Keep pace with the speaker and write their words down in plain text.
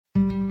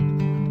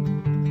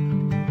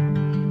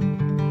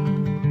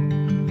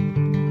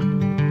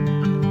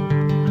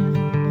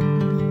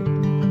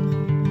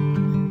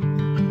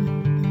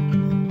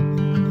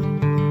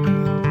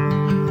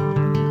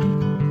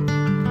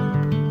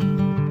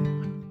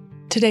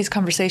Today's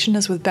conversation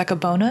is with Becca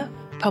Bona,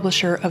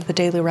 publisher of The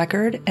Daily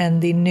Record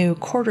and the new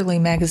quarterly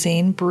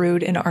magazine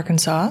Brewed in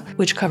Arkansas,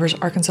 which covers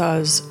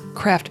Arkansas's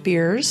craft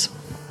beers.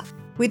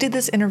 We did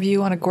this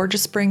interview on a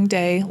gorgeous spring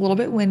day, a little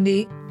bit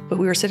windy, but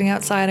we were sitting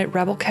outside at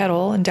Rebel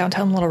Kettle in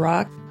downtown Little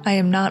Rock. I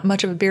am not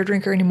much of a beer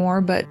drinker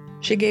anymore, but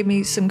she gave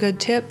me some good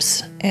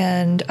tips,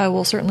 and I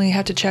will certainly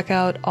have to check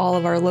out all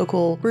of our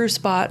local brew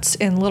spots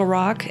in Little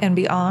Rock and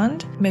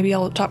beyond. Maybe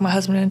I'll talk my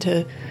husband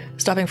into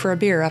stopping for a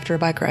beer after a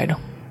bike ride.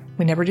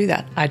 We never do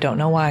that. I don't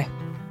know why.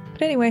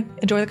 But anyway,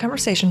 enjoy the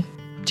conversation.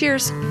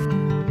 Cheers. So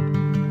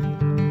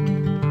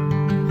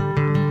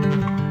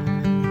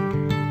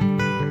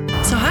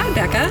hi,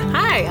 Becca.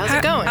 Hi, how's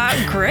it going?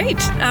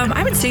 Great. I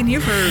haven't seen you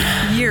for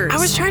years. I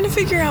was trying to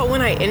figure out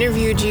when I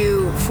interviewed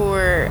you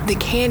for the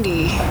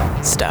candy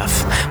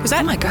stuff.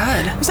 Oh my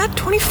God. Was that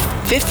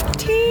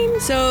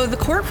 2015? So the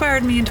court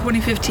fired me in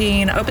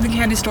 2015. I opened the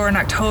candy store in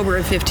October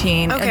of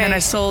 15. Okay. And then I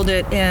sold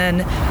it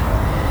in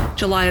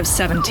July of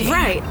 17.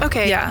 Right,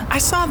 okay. Yeah. I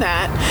saw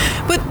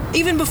that. But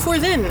even before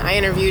then, I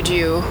interviewed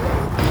you.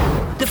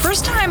 The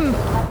first time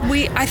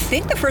we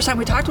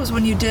talked was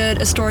when you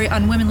did a story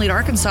on Women Lead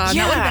Arkansas. And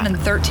Yeah. that would have been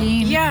in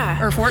 13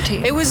 Yeah. or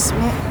 14. It was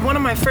one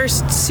of my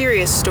first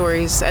serious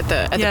stories at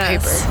the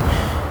Yes. paper.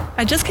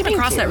 I just came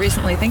across you. that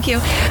recently. Thank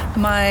you.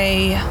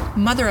 My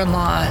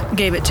mother-in-law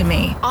gave it to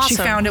me. Awesome. She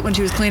found it when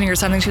she was cleaning or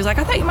something. She was like,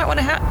 I thought you might want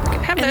to have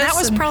And this. that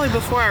was probably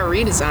before our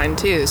redesign,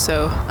 too,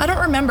 so... I don't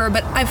remember,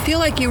 but I feel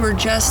like you were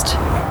just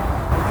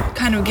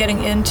kind of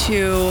getting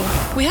into...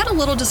 We had a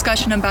little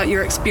discussion about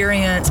your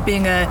experience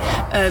being a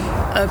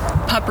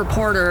pup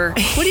reporter.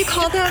 What do you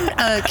call them?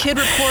 A kid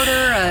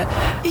reporter?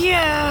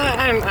 Yeah,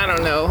 I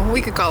don't know.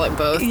 We could call it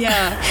both.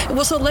 Yeah.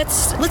 Well, so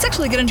let's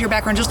actually get into your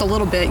background just a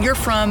little bit. You're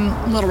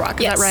from Little Rock,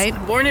 is Yes, that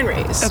right? Born and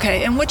raised.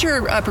 Okay, and what's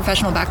your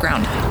professional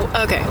background?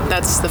 Okay,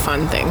 that's the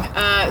fun thing.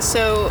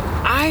 So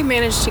I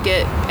managed to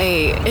get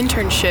a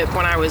internship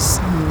when I was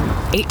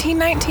 18,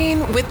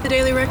 19 with the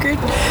Daily Record,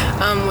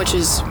 which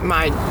is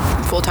my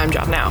full-time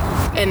job now.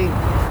 And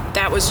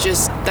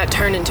that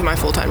turned into my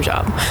full-time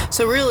job.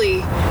 So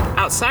really,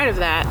 outside of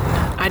that,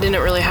 I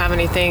didn't really have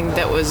anything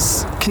that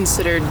was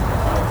considered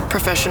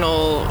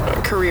professional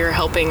career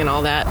helping and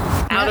all that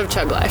out of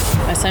Chug Life.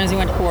 As soon as he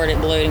went to court, it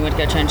blew and he went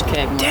to go change the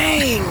keg.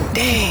 Dang.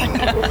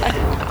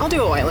 I'll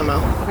do a white limo.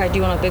 Okay, do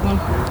you want a big one?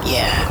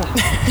 Yeah.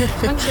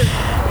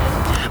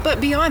 But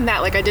beyond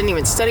that, I didn't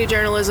even study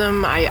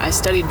journalism. I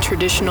studied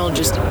traditional,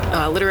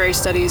 literary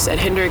studies at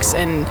Hendrix,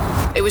 and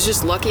it was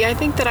just lucky, I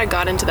think, that I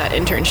got into that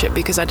internship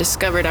because I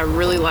discovered I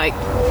really like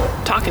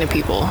talking to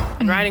people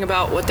and writing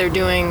about what they're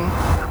doing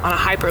on a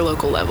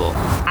hyper-local level.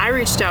 I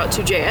reached out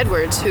to Jay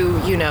Edwards,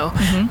 who you know,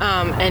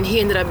 and he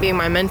ended up being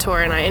my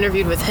mentor, and I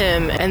interviewed with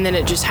him, and then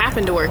it just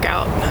happened to work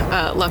out.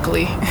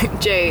 Luckily,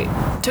 Jay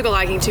took a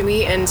liking to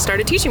me and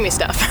started teaching me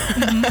stuff.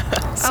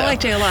 I like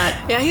Jay a lot.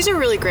 Yeah, he's a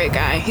really great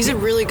guy. He's a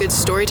really good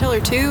storyteller,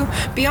 too.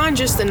 Beyond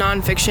just the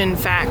nonfiction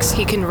facts,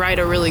 he can write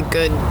a really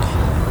good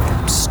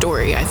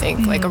story, I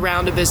think,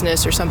 around a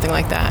business or something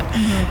like that,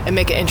 and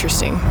make it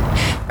interesting.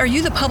 Are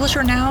you the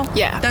publisher now?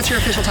 Yeah. That's your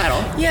official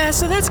title? Yeah,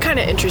 so that's kind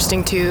of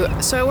interesting, too.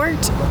 So I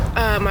worked,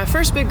 my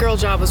first big girl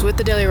job was with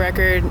the Daily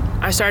Record.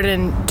 I started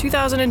in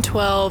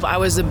 2012. I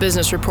was a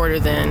business reporter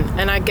then.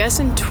 And I guess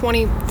in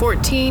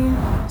 2014,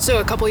 so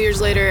a couple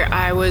years later,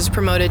 I was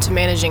promoted to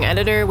managing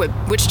editor,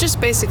 which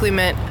just basically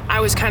meant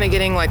I was kind of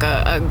getting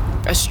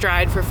a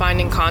stride for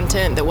finding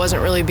content that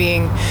wasn't really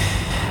being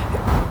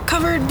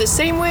covered the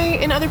same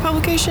way in other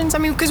publications. I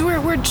mean, because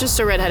we're just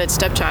a redheaded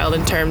stepchild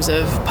in terms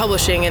of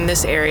publishing in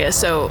this area,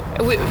 so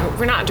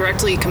we're not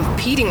directly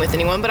competing with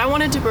anyone, but I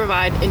wanted to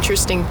provide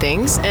interesting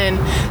things, and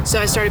so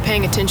I started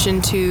paying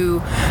attention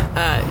to,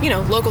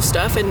 local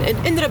stuff, and it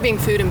ended up being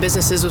food and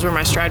businesses was where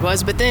my stride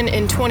was. But then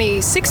in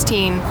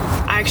 2016,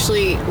 I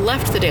actually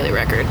left the Daily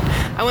Record.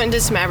 I went and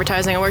did some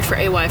advertising. I worked for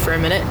AY for a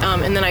minute,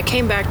 and then I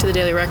came back to the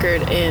Daily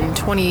Record in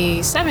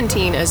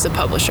 2017 as the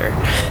publisher.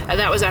 And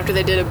that was after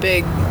they did a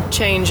big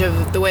change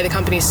of the way the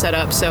company's set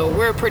up, so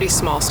we're a pretty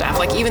small staff,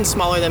 even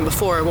smaller than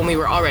before when we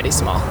were already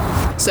small.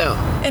 So.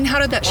 And how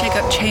did that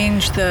shakeup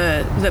change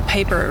the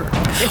paper,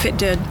 if it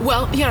did?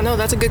 Well, yeah, no,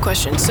 that's a good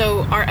question.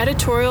 So our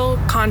editorial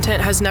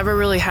content has never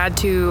really had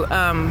to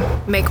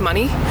make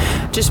money,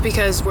 just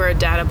because we're a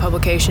data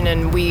publication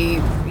and we,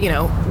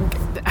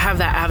 have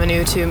that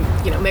avenue to,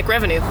 make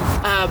revenue.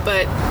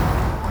 But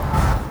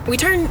we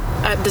turn,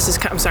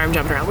 I'm sorry, I'm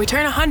jumping around. We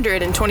turn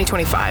 100 in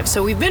 2025,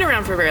 so we've been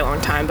around for a very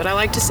long time, but I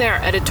like to say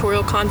our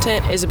editorial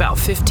content is about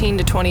 15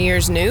 to 20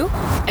 years new.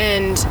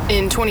 And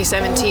in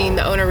 2017,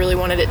 the owner really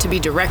wanted it to be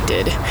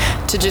directed,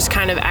 to just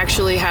kind of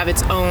actually have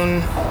its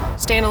own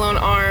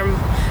standalone arm,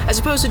 as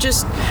opposed to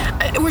just,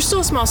 we're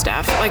still a small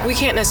staff. We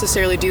can't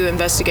necessarily do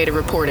investigative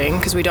reporting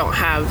because we don't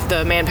have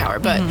the manpower,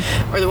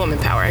 or the woman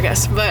power, I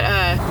guess.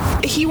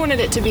 But he wanted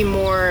it to be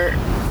more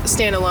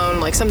standalone,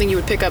 like something you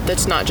would pick up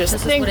that's not just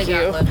This thank is what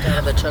you. it got left out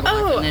of the chug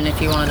life, and then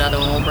if you want another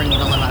one, we'll bring you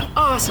the limo.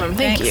 Awesome,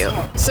 thank Thanks.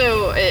 you.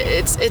 So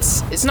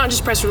it's not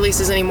just press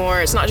releases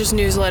anymore. It's not just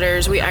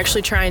newsletters. We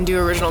actually try and do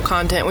original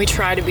content. We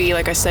try to be,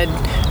 like I said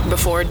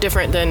before,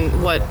 different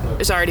than what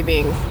is already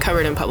being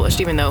covered and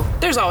published, even though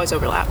there's always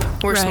overlap.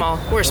 We're Right. small.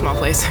 We're a small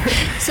place.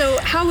 So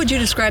how would you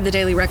describe the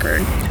Daily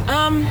Record?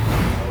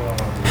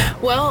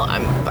 Well,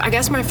 I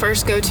guess my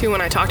first go-to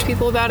when I talk to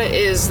people about it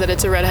is that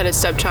it's a redheaded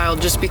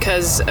stepchild, just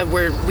because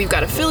we've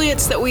got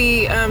affiliates that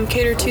we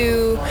cater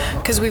to,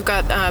 because we've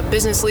got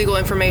business legal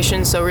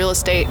information, so real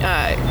estate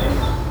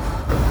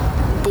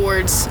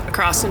boards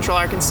across Central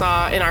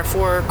Arkansas in our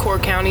 4 core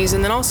counties,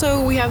 and then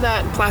also we have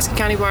that Pulaski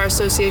County Bar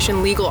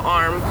Association legal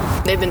arm.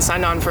 They've been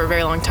signed on for a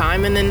very long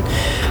time, and then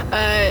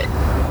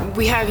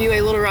we have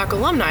UA Little Rock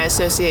Alumni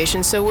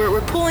Association, so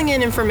we're pulling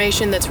in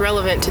information that's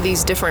relevant to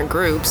these different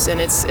groups, and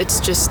it's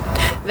just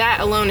that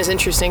alone is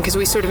interesting because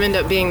we sort of end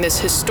up being this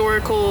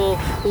historical,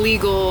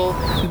 legal,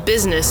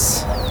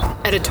 business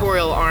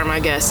editorial arm, I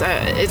guess.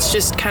 It's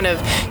just kind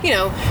of,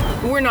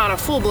 we're not a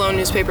full-blown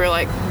newspaper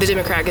like the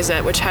Democrat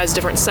Gazette, which has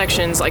different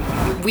sections. Like,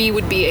 we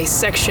would be a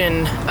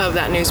section of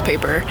that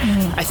newspaper,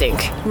 I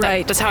think.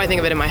 Right. That's how I think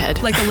of it in my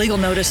head. Like the legal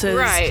notices.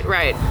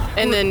 Right.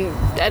 And then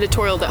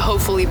editorial that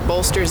hopefully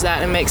bolsters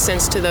that and makes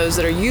sense to those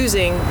that are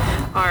using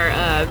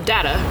our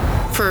data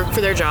for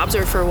their jobs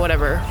or for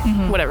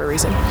whatever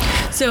reason.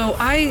 So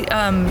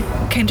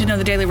I came to know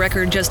the Daily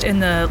Record just in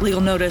the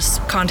legal notice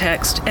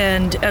context,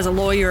 and as a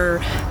lawyer,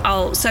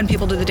 I'll send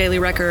people to the Daily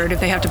Record if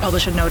they have to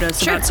publish a notice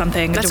Sure. about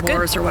something, That's a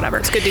divorce good. or whatever.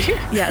 It's good to hear.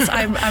 Yes,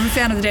 I'm a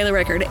fan of the Daily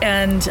Record,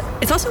 and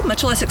it's also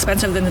much less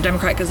expensive than the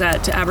Democrat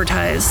Gazette to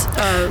advertise.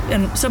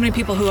 And so many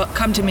people who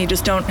come to me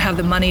just don't have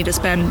the money to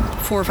spend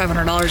 $400 or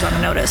 $500 on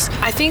a notice.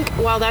 I think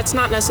while that's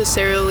not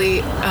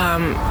necessarily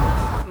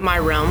my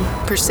realm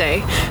per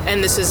se,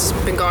 and this has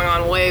been going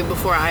on way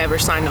before I ever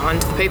signed on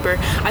to the paper,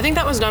 I think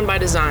that was done by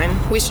design.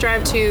 We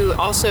strive to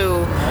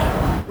also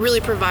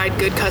really provide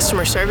good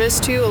customer service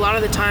too. A lot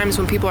of the times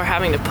when people are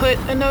having to put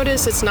a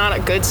notice, it's not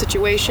a good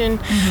situation.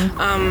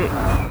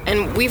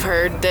 And we've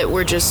heard that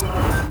we're just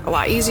a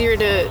lot easier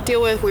to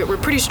deal with. We're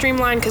pretty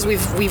streamlined because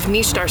we've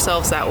niched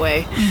ourselves that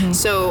way.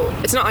 So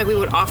it's not like we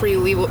would offer you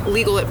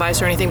legal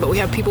advice or anything, but we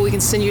have people we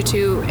can send you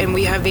to, and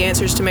we have the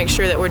answers to make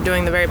sure that we're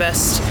doing the very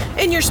best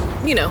in your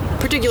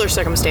particular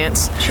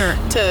circumstance. Sure.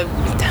 To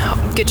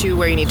help get you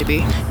where you need to be.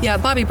 Yeah,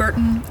 Bobby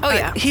Burton. Oh,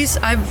 yeah.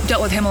 I've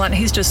dealt with him a lot, and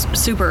he's just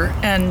super.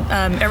 And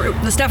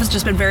the staff has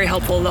just been very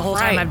helpful the whole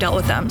time Right. I've dealt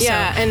with them.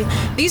 Yeah, So.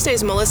 and these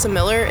days Melissa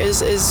Miller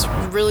is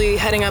really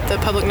heading up the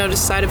public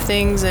notice side of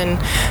things, and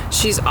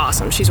she's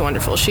awesome. She's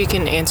wonderful. She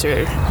can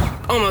answer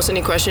almost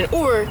any question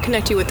or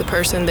connect you with the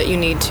person that you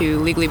need to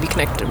legally be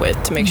connected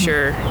with to make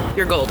sure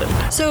you're golden.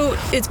 So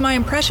it's my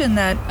impression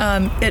that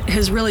it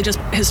has really just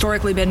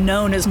historically been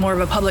known as more of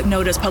a public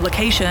notice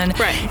publication.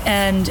 Right.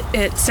 And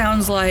it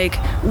sounds like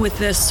with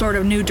this sort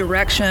of new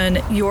direction,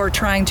 you're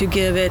trying to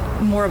give it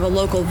more of a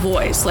local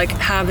voice, like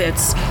have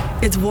its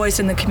voice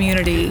in the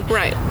community.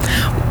 Right.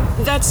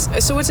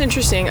 So what's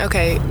interesting,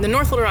 okay, the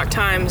North Little Rock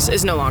Times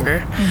is no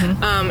longer,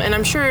 and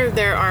I'm sure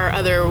there are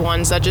other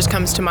ones that just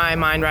comes to my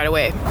mind right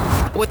away.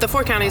 With the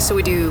 4 counties, so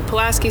we do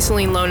Pulaski,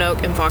 Saline, Lone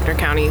Oak, and Faulkner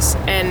counties,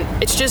 and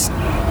it's just,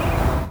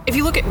 if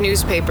you look at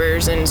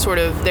newspapers and sort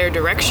of their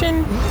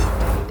direction,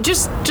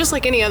 just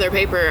like any other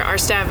paper, our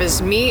staff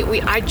is me.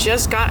 I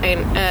just got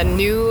a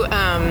new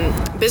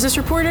business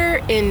reporter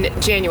in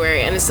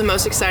January, and it's the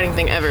most exciting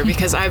thing ever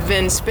because I've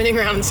been spinning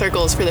around in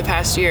circles for the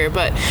past year.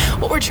 But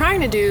what we're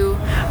trying to do,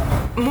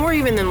 more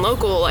even than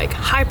local, like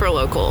hyper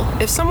local.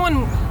 If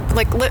someone,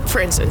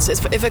 for instance,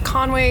 if a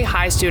Conway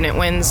High student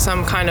wins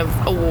some kind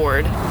of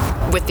award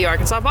with the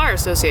Arkansas Bar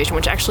Association,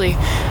 which actually,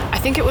 I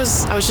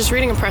was just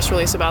reading a press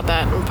release about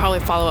that, and we'll probably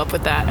follow up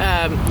with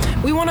that.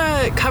 We want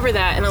to cover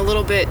that in a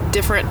little bit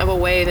different of a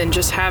way than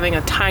just having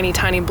a tiny,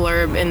 tiny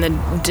blurb in the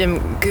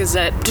Dem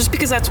Gazette, just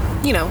because that's,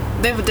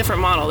 they have a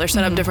different model. They're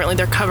set up differently.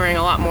 They're covering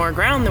a lot more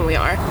ground than we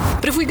are.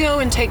 But if we go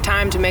and take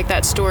time to make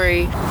that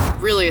story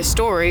really a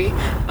story,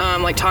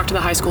 like talk to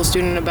the high school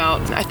student about,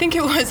 I think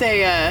it was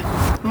a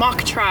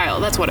mock trial.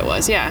 That's what it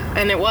was, yeah.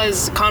 And it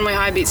was Conway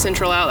High beat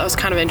Central out. That was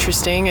kind of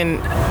interesting, and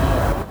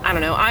I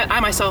don't know. I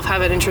myself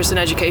have an interest in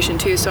education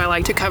too, so I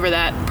like to cover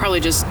that probably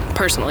just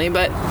personally,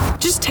 but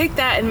just take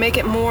that and make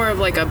it more of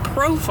like a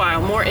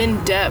profile, more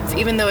in-depth.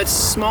 Even though it's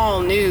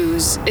small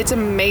news, it's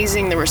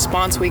amazing the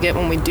response we get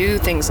when we do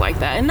things like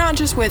that. And not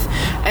just with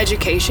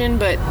education,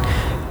 but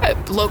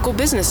local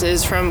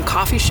businesses, from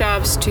coffee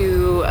shops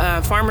to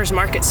farmers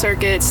market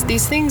circuits,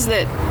 these things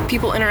that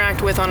people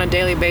interact with on a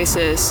daily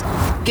basis,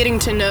 getting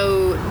to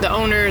know the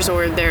owners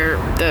or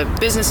the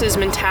business's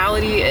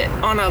mentality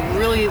on a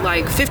really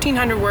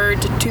 1,500 word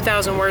to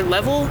 2,000 word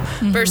level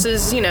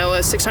versus,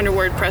 a 600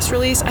 word press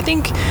release. I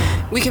think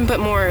we can put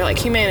more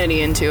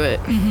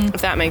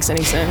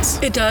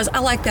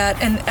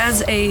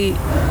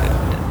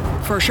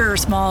for sure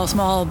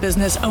small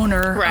business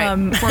owner,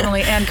 right.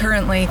 Formerly and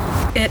currently,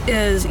 it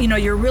is,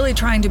 you're really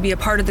trying to be a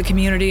part of the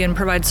community and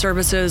provide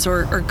services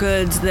or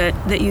goods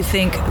that you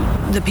think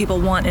the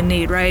people want and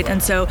need, right?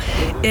 And so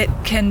it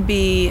can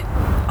be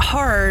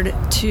hard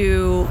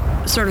to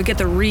sort of get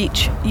the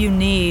reach you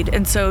need.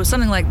 And so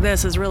something like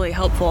this is really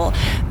helpful.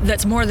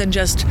 That's more than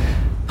just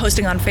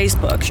posting on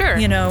Facebook. Sure.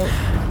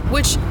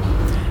 Which,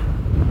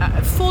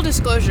 full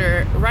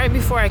disclosure, right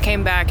before I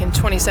came back in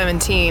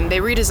 2017, they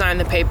redesigned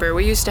the paper.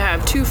 We used to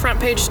have 2 front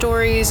page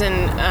stories,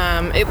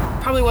 and it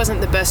probably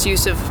wasn't the best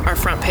use of our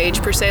front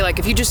page per se. Like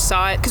if you just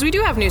saw it, because we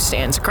do have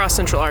newsstands across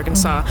Central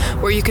Arkansas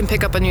where you can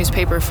pick up a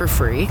newspaper for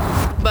free,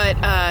 but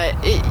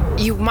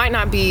you might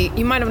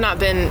have not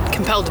been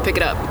compelled to pick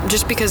it up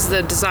just because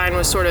the design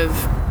was sort of,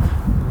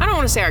 I don't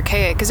want to say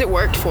archaic because it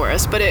worked for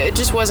us, but it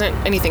just wasn't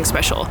anything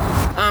special.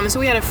 So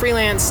we had a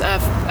freelance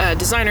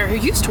designer who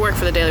used to work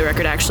for the Daily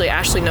Record, actually,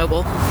 Ashley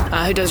Noble,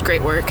 who does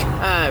great work,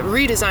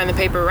 redesigned the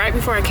paper right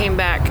before I came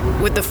back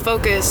with the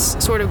focus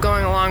sort of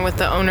going along with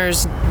the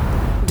owner's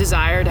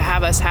desire to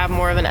have us have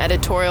more of an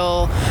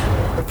editorial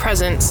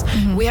presence.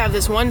 We have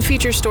this one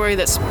feature story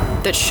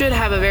that should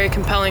have a very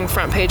compelling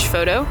front page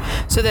photo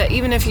so that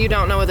even if you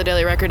don't know what the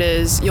Daily Record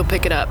is, you'll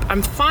pick it up.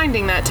 I'm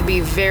finding that to be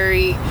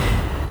very...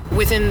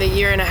 within the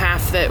year and a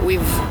half that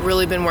we've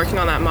really been working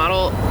on that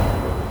model,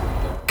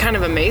 kind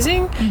of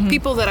amazing.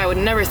 People that I would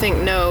never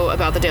think know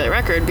about the Daily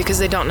Record because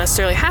they don't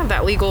necessarily have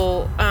that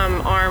legal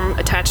arm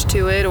attached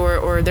to it,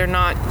 or they're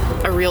not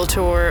a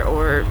realtor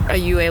or a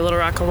UA Little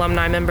Rock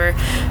alumni member.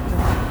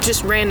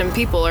 Just random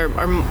people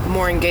are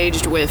more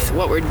engaged with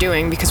what we're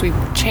doing because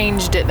we've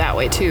changed it that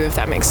way too, if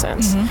that makes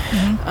sense.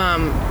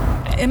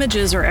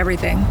 Images are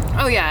everything.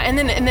 Oh yeah, and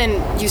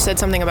then you said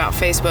something about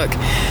Facebook.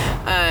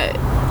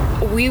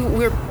 We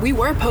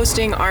were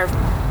posting our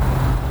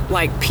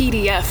like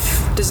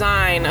PDF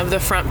design of the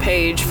front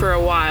page for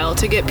a while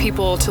to get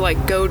people to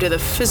like go to the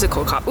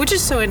physical copy, which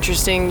is so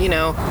interesting,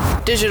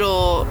 the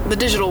digital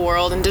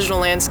world and digital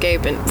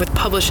landscape, and with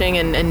publishing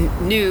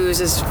and news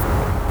is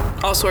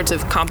all sorts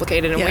of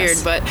complicated and weird,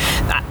 but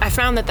I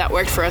found that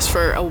worked for us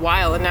for a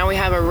while, and now we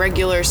have a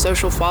regular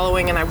social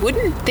following, and I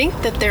wouldn't think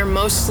that they're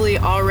mostly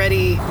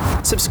already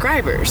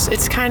subscribers.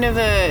 It's kind of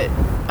a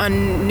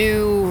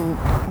new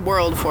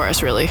world for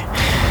us, really.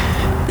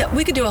 Yeah,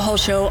 we could do a whole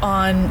show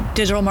on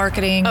digital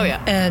marketing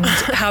and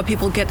how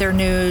people get their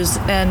news,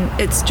 and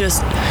it's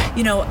just,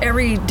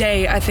 every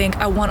day I think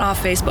I want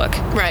off Facebook.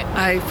 Right.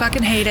 I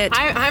fucking hate it.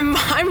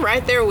 I'm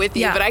right there with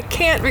you, but I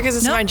can't because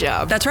it's my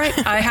job. That's right.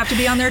 I have to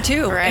be on there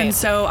too. Right. And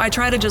so I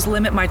try to just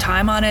limit my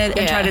time on it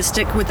and try to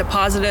stick with the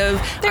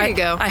positive. There you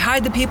go. I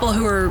hide the people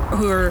who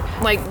are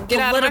like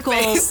get political, out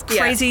of my face.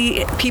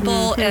 crazy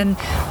people, and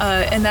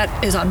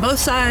that is on both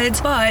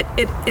sides. But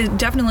it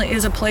definitely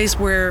is a place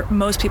where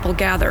most people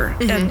gather,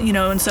 and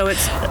so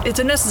it's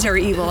a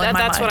necessary evil. In my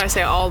that's mind. what I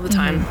say all the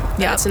time.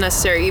 Yeah, it's a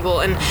necessary evil,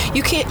 and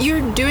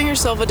you're doing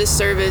yourself a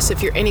disservice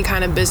if you're any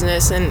kind of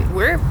business, and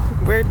we're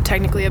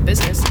technically a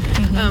business,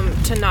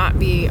 to not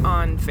be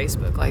on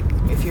Facebook. Like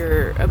if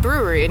you're a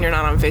brewery and you're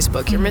not on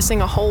Facebook, you're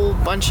missing a whole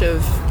bunch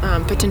of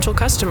potential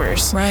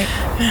customers. Right.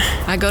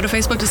 I go to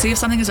Facebook to see if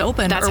something is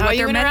open That's or how what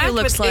you their menu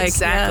looks like.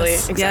 Exactly.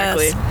 Yes.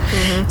 Exactly.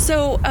 Yes.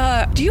 So,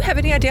 do you have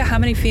any idea how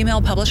many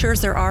female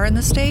publishers there are in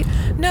the state?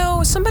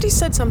 No, somebody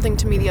said something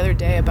to me the other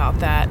day about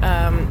that.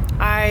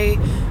 I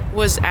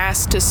was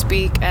asked to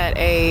speak at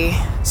a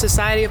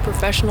Society of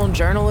Professional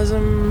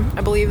Journalism,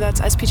 I believe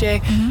that's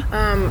SPJ,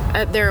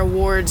 at their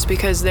awards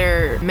because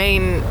their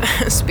main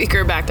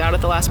speaker backed out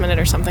at the last minute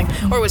or something,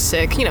 or was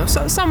sick,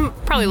 so some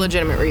probably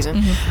legitimate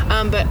reason.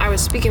 But I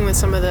was speaking with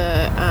some of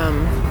the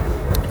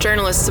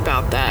journalists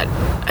about that,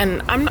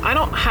 and I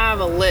don't have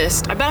a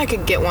list. I bet I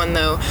could get one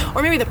though,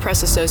 or maybe the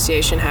Press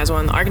Association has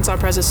one. The Arkansas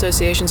Press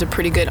Association's a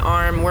pretty good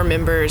arm. We're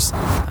members.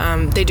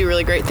 They do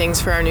really great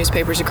things for our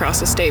newspapers across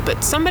the state.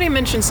 But somebody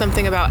mentioned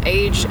something about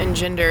age and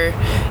gender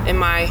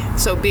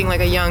so being like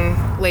a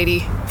young lady,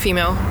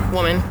 female,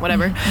 woman,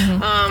 whatever.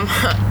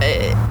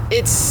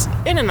 It's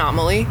an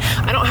anomaly.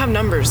 I don't have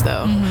numbers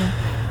though.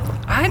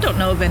 I don't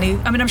know of any.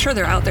 I mean, I'm sure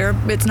they're out there.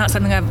 It's not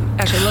something I've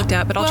actually looked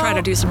at, but I'll try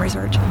to do some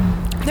research.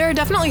 There are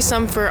definitely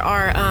some for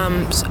our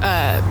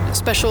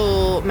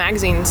special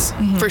magazines,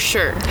 for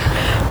sure.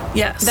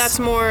 Yes. That's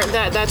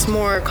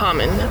more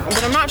common.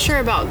 But I'm not sure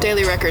about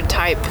Daily Record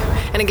type.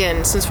 And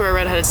again, since we're a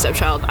redheaded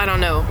stepchild, I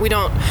don't know.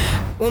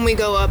 When we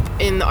go up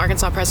in the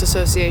Arkansas Press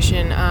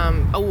Association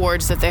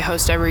awards that they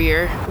host every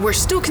year, we're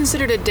still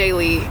considered a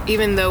daily,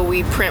 even though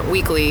we print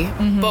weekly.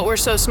 But we're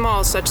so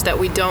small such that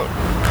we don't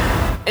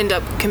end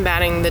up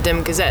combating the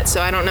Dim Gazette. So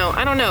I don't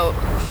know.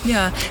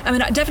 Yeah, I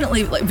mean,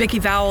 definitely, like Vicki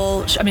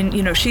Vowell. I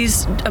mean,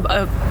 she's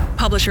a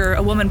publisher,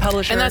 a woman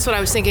publisher, and that's what I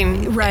was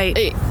thinking.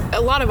 Right.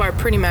 A lot of our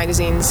pretty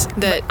magazines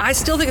but I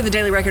still think of the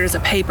Daily Record as a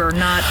paper,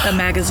 not a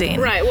magazine.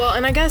 Right. Well,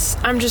 and I guess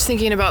I'm just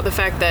thinking about the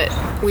fact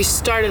that we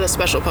started a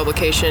special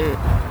publication.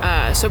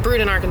 So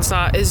Brewed in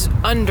Arkansas is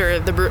under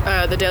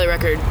the Daily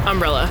Record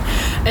umbrella,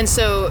 and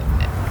so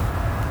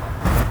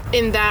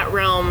in that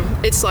realm,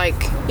 it's like,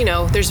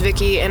 there's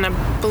Vicky and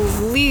I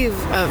believe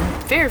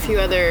very few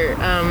other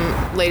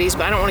ladies,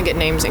 but I don't want to get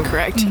names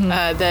incorrect,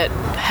 that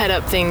head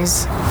up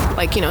things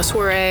like,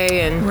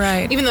 Soiree and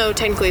right. Even though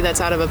technically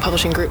that's out of a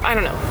publishing group, I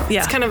don't know. Yeah.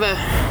 It's kind of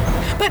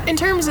but in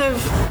terms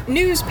of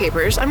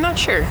newspapers, I'm not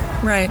sure.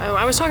 Right.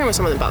 I was talking with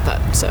someone about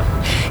that, so.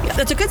 Yeah,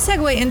 that's a good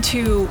segue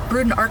into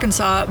Brewed in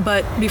Arkansas,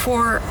 but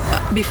before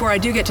I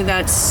do get to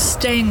that,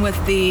 staying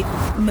with the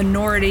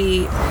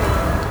minority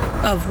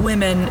of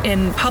women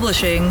in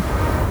publishing,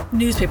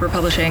 newspaper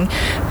publishing,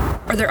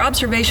 are there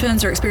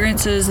observations or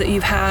experiences that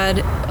you've had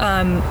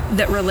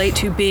that relate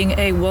to being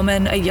a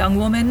young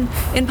woman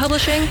in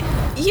publishing?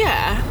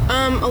 Yeah,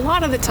 a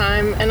lot of the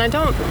time, and I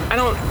don't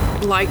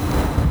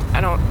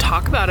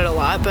talk about it a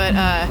lot, but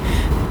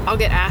I'll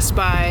get asked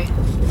by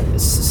a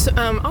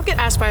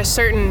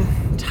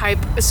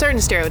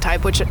certain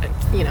stereotype, which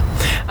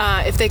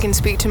if they can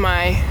speak to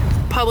my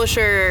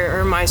publisher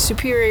or my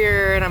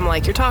superior, and I'm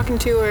like, you're talking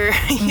to her,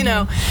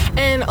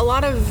 and a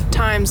lot of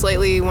times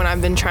lately when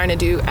I've been trying to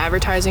do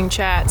advertising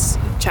chats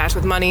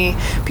with money,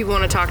 people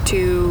want to talk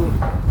to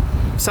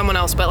someone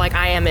else, but like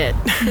I am it.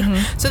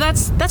 So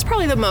that's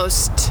probably the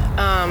most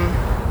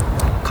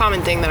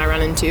common thing that I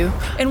run into.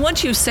 And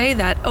once you say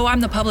that,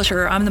 I'm the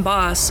publisher, I'm the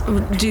boss,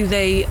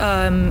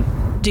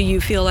 do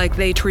you feel like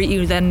they treat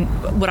you then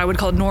what I would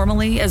call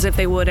normally, as if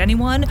they would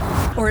anyone?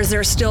 Or is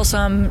there still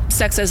some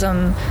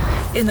sexism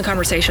in the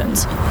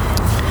conversations?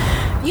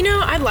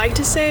 I'd like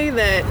to say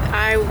that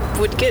I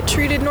would get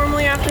treated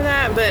normally after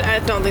that, but I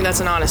don't think that's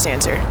an honest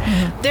answer.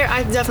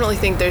 I definitely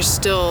think there's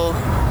still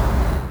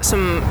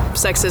some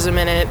sexism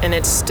in it, and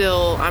it's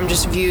still, I'm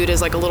just viewed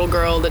as like a little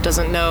girl that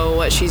doesn't know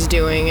what she's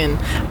doing. And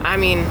I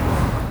mean,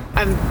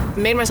 I've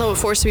made myself a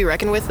force to be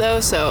reckoned with, though,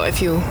 so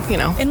if you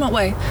In what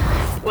way?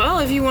 Well,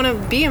 if you want to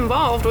be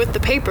involved with the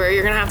paper,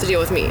 you're going to have to deal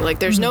with me. Like,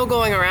 there's no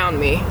going around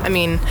me. I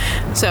mean,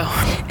 so.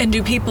 And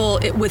do people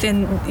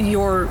within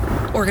your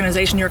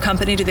organization, your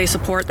company, do they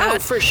support that? Oh,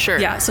 for sure.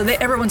 Yeah, so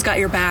everyone's got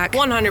your back.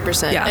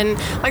 100%. Yeah. And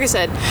like I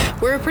said,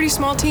 we're a pretty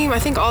small team. I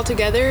think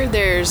altogether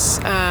there's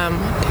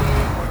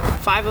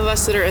 5 of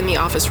us that are in the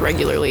office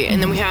regularly,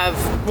 and then we have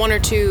 1 or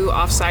 2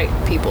 off-site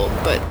people.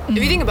 But if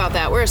you think about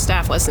that, we're a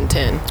staff less than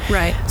 10.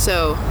 Right.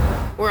 So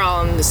we're all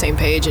on the same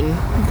page and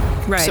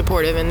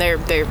supportive, and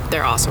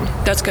they're awesome.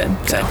 That's good.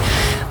 Good.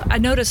 I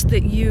noticed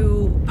that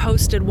you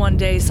posted one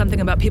day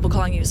something about people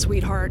calling you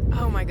sweetheart.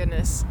 Oh my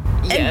goodness.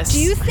 Yes. And do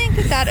you think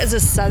that is a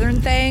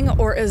Southern thing,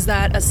 or is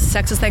that a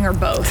sexist thing, or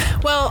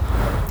both? Well,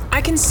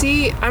 I can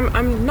see,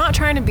 I'm not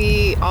trying to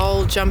be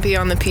all jumpy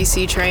on the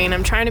PC train.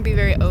 I'm trying to be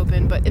very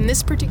open, but in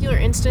this particular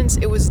instance,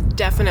 it was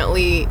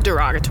definitely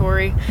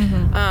derogatory.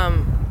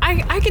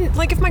 I can,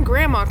 like, if my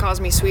grandma calls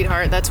me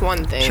sweetheart, that's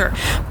one thing. Sure.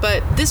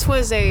 But this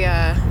was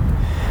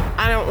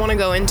I don't want to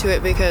go into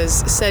it because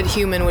said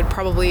human would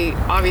probably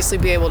obviously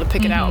be able to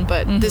pick it out,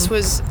 but this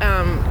was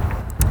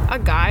a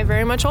guy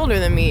very much older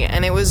than me,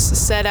 and it was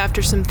said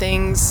after some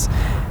things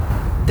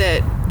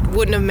that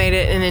wouldn't have made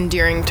it an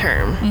endearing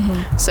term.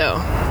 So,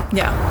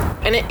 yeah.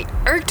 And it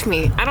irked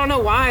me. I don't know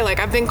why. Like,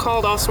 I've been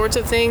called all sorts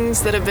of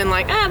things that have been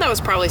like, that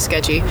was probably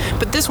sketchy.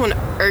 But this one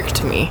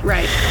irked me.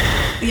 Right.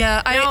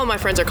 Yeah. Now all my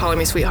friends are calling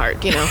me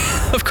sweetheart,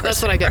 Of course.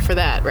 That's what I get for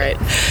that, right?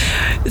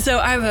 So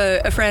I have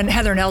a friend,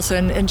 Heather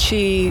Nelson, and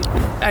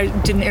I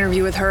did an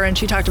interview with her, and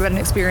she talked about an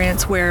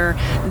experience where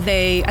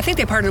I think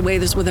they parted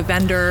ways with a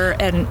vendor,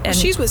 and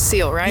she's with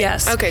Seal, right?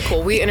 Yes. Okay,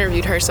 cool. We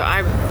interviewed her, so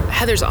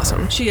Heather's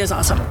awesome. She is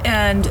awesome.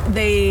 And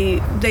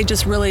they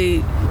just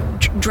really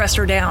dressed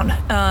her down,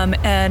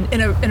 and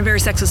in a very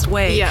sexist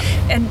way. Yeah.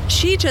 And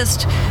she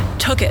just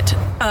took it,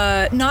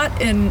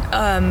 not in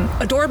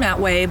a doormat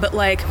way, but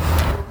like,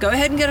 go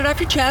ahead and get it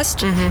off your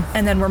chest,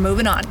 and then we're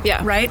moving on.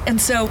 Yeah. Right? And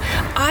so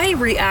I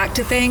react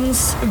to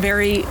things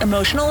very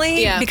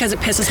emotionally because it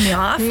pisses me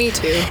off. Me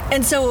too.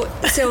 And so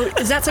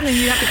is that something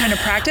you have to kind of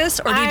practice,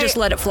 or do you just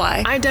let it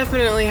fly? I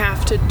definitely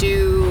have to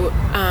do...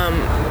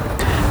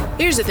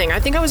 Here's the thing. I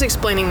think I was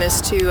explaining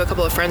this to a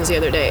couple of friends the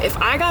other day. If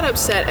I got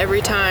upset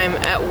every time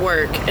at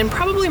work, and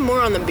probably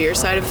more on the beer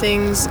side of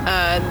things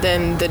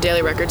than the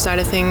Daily Record side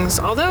of things,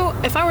 although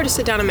if I were to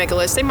sit down and make a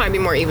list, they might be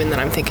more even than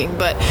I'm thinking.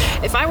 But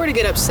if I were to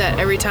get upset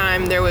every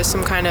time there was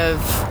some kind of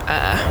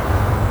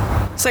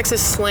sexist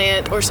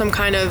slant or some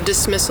kind of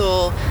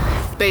dismissal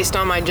based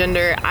on my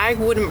gender, I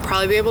wouldn't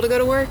probably be able to go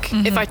to work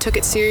if I took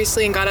it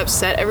seriously and got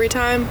upset every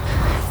time.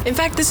 In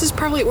fact, this is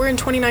we're in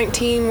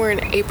 2019, we're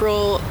in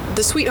April.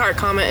 The sweetheart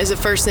comment is the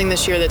first thing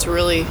this year that's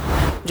really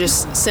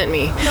just sent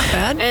me. Not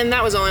bad. And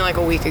that was only like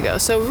a week ago.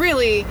 So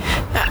really,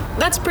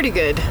 that's pretty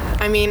good.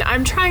 I mean,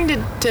 I'm trying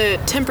to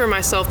temper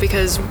myself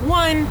because,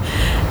 one,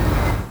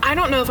 I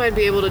don't know if I'd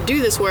be able to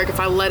do this work if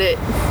I let it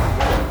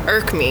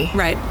irk me.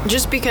 Right.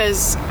 Just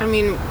because, I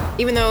mean,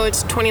 even though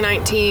it's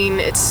 2019,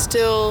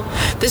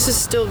 this is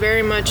still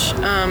very much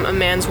a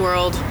man's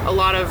world. A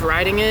lot of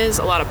writing is,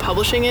 a lot of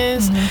publishing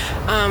is.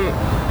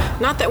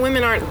 Not that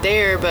women aren't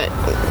there, but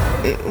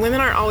women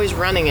aren't always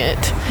running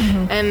it.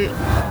 And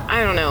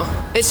I don't know.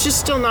 It's just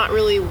still not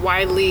really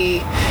widely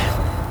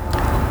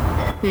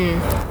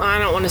I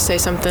don't want to say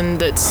something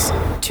that's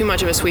too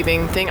much of a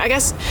sweeping thing. I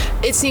guess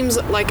it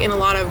seems like in a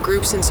lot of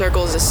groups and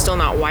circles it's still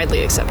not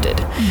widely accepted.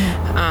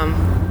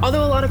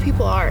 Although a lot of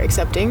people are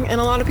accepting, and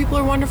a lot of people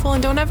are wonderful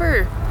and don't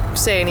ever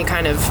say any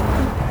kind of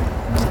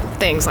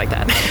things like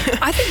that.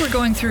 I think we're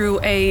going through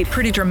a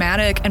pretty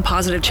dramatic and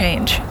positive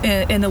change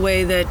in the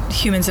way that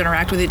humans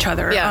interact with each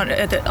other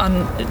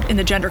in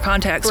the gender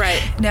context. Right.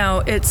 Now,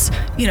 it's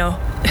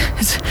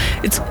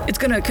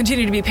going to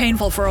continue to be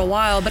painful for a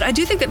while, but I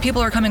do think that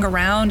people are coming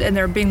around and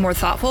they're being more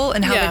thoughtful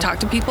in how they talk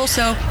to people.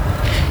 So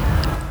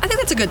I think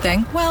that's a good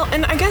thing. Well,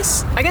 and I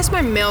guess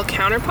my male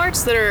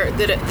counterparts that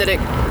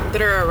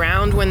are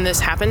around when this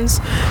happens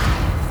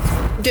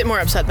get more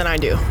upset than I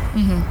do.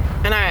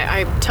 And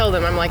I tell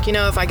them, I'm like,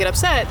 if I get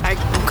upset, I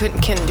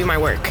can't do my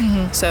work.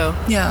 So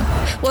yeah.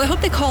 Well, I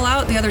hope they call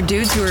out the other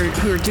dudes who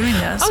are doing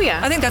this. Oh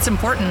yeah. I think that's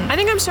important. I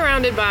think I'm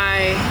surrounded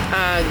by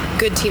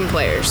good team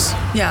players.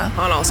 Yeah.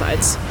 On all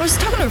sides. I was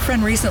talking to a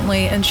friend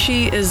recently, and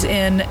she is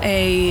in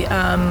a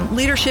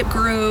leadership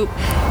group,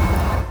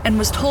 and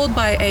was told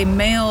by a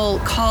male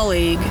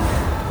colleague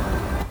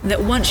that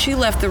once she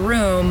left the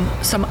room,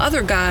 some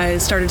other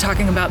guys started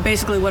talking about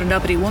basically what an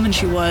uppity woman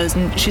she was,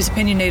 and she's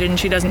opinionated and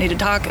she doesn't need to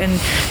talk, and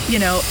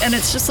and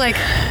it's just like,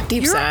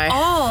 deep you're sigh.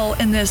 all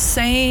in this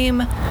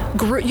same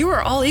group. You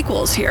are all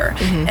equals here,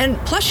 and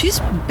plus she's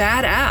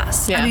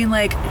badass. Yeah. I mean,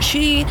 like,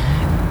 she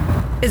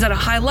is at a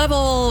high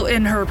level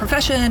in her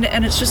profession,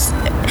 and it's just,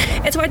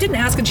 and so I didn't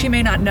ask, and she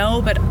may not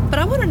know, but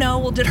I want to know,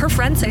 well, did her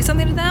friend say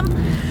something to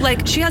them?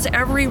 Like, she has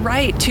every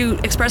right to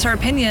express her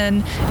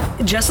opinion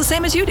just the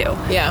same as you do.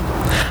 Yeah.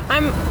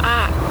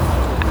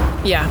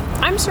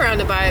 I'm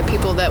surrounded by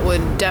people that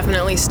would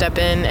definitely step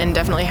in and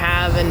definitely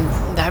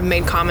have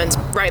made comments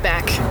right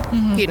back,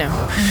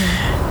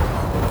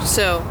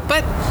 So,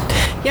 but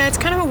yeah, it's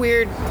kind of a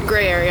weird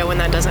gray area when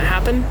that doesn't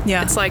happen.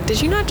 Yeah. It's like,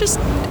 did you not just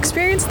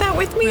experience that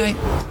with me? Right.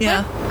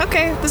 Yeah. What?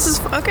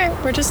 Okay,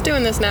 we're just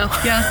doing this now.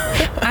 Yeah.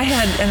 I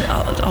had, and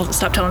I'll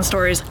stop telling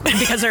stories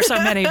because there's so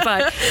many,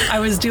 but I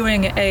was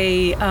doing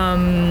it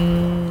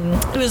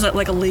was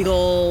like a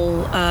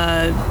legal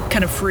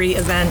kind of free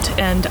event,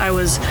 and I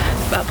was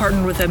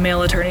partnered with a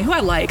male attorney who I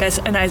like,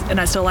 and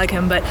I still like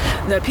him, but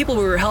the people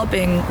we were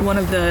helping,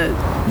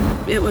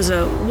 it was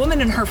a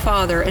woman and her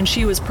father, and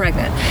she was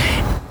pregnant.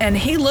 And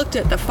he looked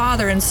at the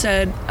father and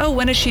said, "Oh,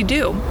 when is she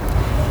due?"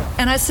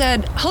 And I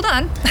said, "Hold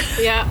on."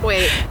 Yeah,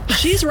 wait.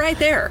 She's right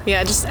there.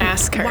 Yeah, just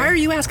ask her. Why are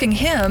you asking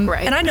him?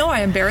 Right. And I know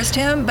I embarrassed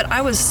him, but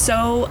I was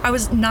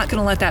not going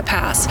to let that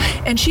pass.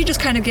 And she just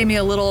kind of gave me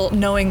a little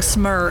knowing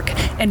smirk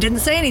and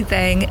didn't say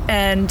anything.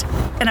 And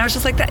I was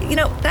just like,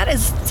 that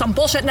is some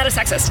bullshit, and that is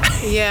sexist.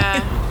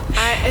 Yeah.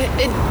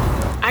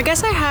 I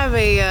guess I have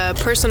a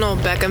personal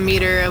Becca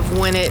meter of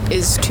when it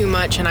is too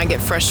much and I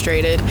get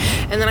frustrated.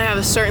 And then I have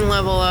a certain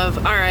level of,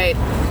 all right,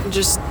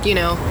 just,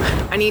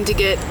 I need to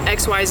get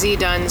XYZ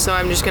done, so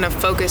I'm just going to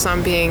focus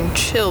on being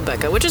chill,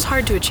 Becca, which is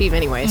hard to achieve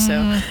anyway, so.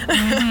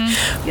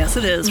 Yes,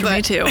 it is. For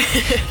me, too.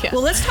 Yeah.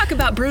 Well, let's talk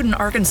about Brewed in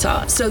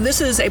Arkansas. So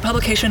this is a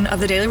publication of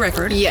the Daily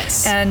Record.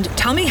 Yes. And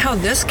tell me how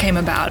this came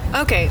about.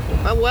 Okay.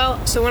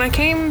 So when I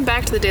came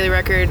back to the Daily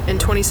Record in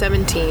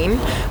 2017,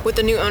 with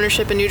the new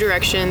ownership and new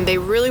direction, they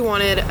really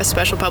wanted a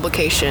special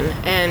publication,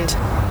 and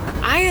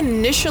I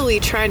initially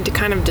tried to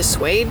kind of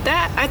dissuade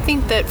that. I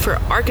think that for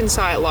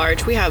Arkansas at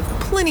large, we have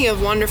plenty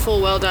of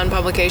wonderful, well-done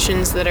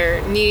publications that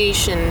are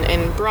niche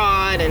and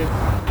broad, and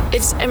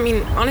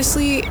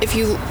honestly, if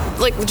you,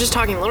 just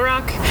talking Little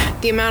Rock,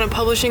 the amount of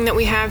publishing that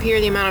we have here,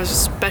 the amount of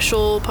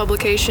special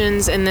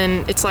publications, and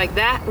then it's like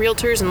that,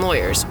 realtors and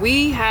lawyers.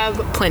 We have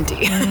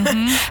plenty.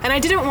 And I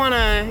didn't want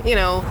to,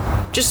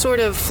 just sort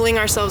of fling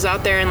ourselves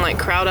out there and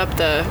crowd up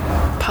the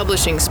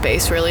publishing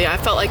space, really. I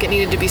felt like it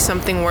needed to be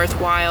something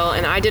worthwhile,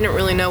 and I didn't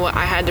really know what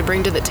I had to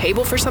bring to the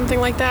table for something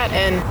like that.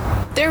 And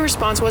their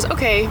response was,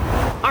 okay,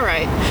 all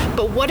right,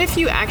 but what if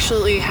you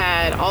actually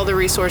had all the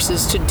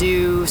resources to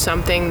do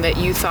something that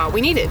you thought we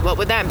needed? What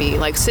would that be?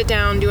 Sit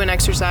down, do an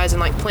exercise,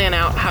 and plan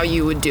out how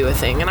you would do a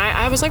thing. And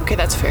I was like, okay,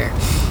 that's fair.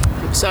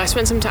 So I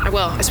spent some time,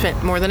 I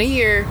spent more than a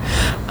year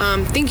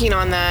thinking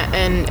on that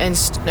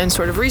and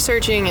sort of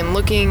researching and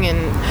looking.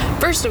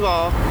 And first of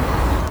all,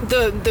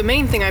 the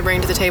main thing I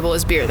bring to the table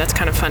is beer. That's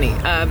kind of funny.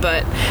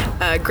 But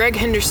Greg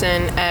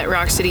Henderson at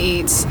Rock City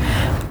Eats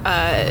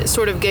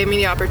sort of gave me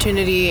the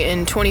opportunity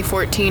in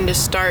 2014 to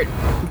start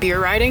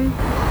beer writing.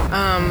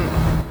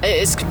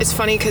 It's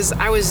funny because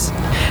I was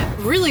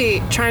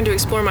really trying to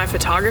explore my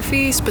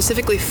photography,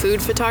 specifically food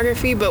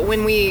photography, but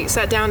when we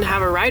sat down to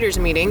have a writer's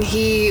meeting,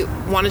 he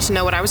wanted to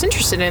know what I was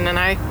interested in, and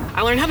I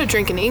learned how to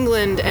drink in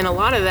England, and a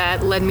lot of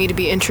that led me to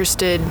be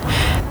interested,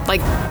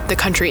 the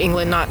country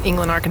England, not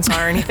England,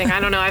 Arkansas or anything. I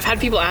don't know. I've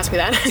had people ask me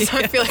that, so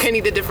I feel like I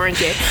need to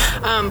differentiate.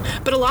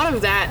 But a lot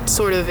of that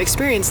sort of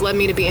experience led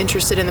me to be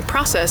interested in the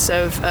process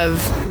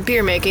of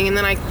beer making, and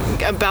then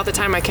about the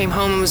time I came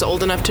home and was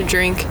old enough to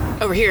drink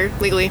over here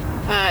legally,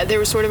 there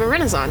was sort of a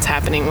renaissance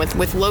happening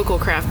with local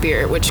local craft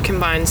beer, which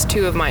combines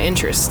two of my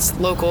interests,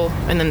 local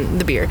and then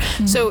the beer.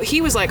 Mm-hmm. So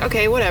he was like,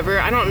 okay, whatever.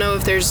 I don't know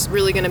if there's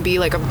really going to be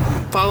like a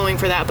following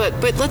for that, but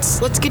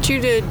let's get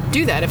you to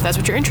do that if that's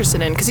what you're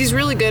interested in, because he's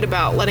really good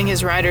about letting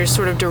his riders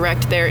sort of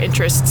direct their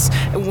interests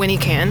when he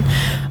can.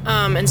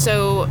 And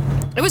so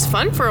it was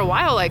fun for a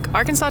while. Like,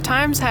 Arkansas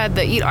Times had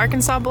the Eat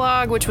Arkansas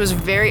blog, which was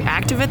very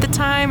active at the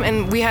time,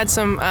 and we had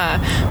some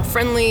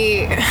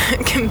friendly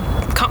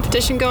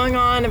competition going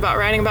on about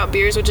writing about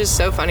beers, which is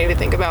so funny to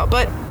think about.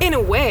 But in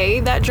a way,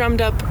 that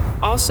drummed up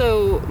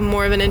also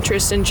more of an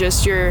interest in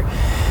just your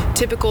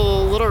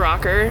typical Little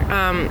Rocker,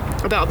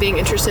 about being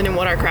interested in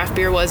what our craft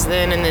beer was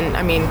then. And then,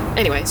 I mean,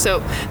 anyway, so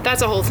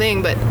that's a whole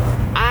thing. But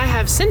I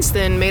have since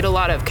then made a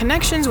lot of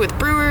connections with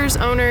brewers,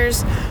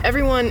 owners,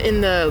 everyone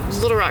in the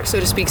Little Rock, so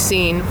to speak,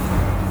 scene.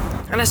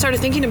 And I started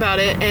thinking about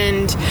it.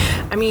 And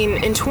I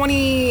mean, in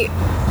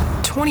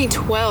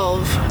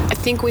 2012, I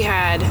think we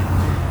had,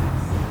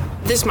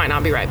 this might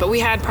not be right, but we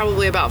had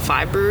probably about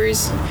 5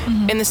 breweries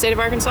in the state of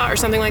Arkansas or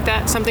something like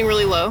that, something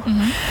really low.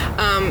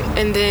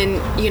 And then,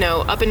 you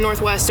know, up in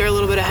Northwest, they're a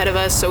little bit ahead of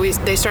us, so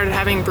they started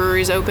having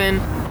breweries open.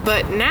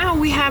 But now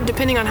we have,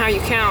 depending on how you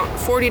count,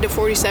 40 to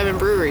 47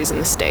 breweries in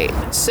the state.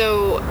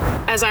 So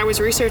as I was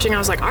researching, I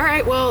was like, all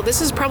right, well,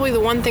 this is probably the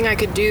one thing I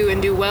could do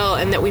and do well,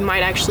 and that we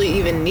might actually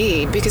even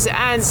need, because it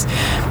adds,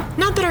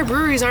 not that our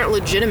breweries aren't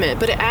legitimate,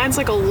 but it adds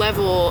like a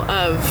level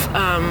of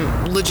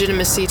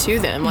legitimacy to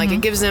them. Like, it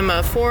gives them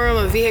a forum,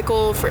 a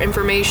vehicle for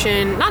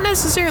information, not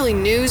necessarily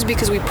news,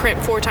 because we print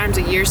 4 times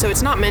a year, so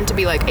it's not meant to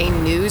be like a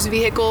news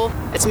vehicle.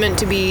 It's meant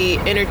to be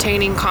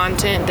entertaining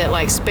content that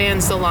like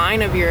spans the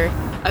line of your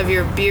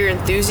beer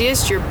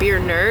enthusiast, your beer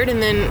nerd,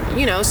 and then,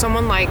 you know,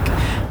 someone like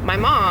my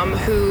mom,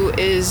 who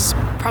is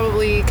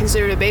probably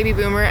considered a baby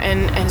boomer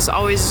and has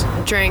always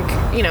drank,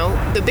 you know,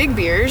 the big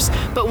beers,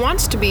 but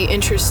wants to be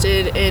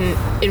interested and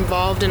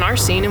involved in our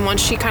scene. And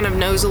once she kind of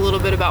knows a little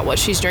bit about what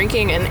she's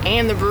drinking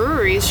and the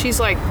breweries, she's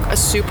like a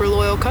super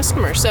loyal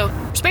customer. So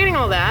spanning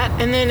all that,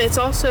 and then it's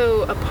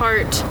also a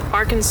part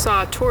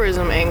Arkansas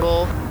tourism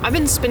angle. I've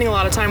been spending a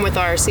lot of time with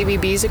our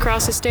CVBs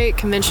across the state,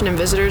 Convention and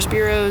Visitors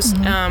Bureaus,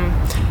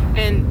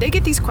 and they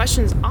get these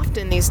questions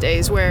often these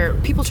days, where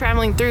people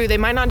traveling through, they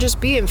might not just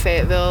be in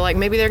Fayetteville, like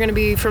maybe they're going to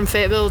be from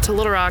Fayetteville to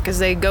Little Rock as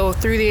they go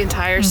through the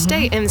entire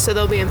state, and so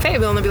they'll be in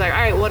Fayetteville and they'll be like, all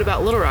right, what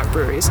about Little Rock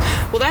breweries?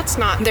 Well, that's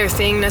not their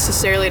thing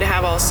necessarily to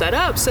have all set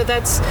up, so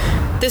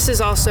this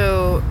is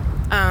also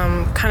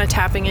kind of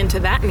tapping into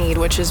that need,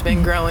 which has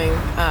been growing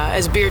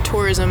as beer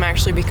tourism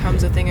actually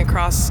becomes a thing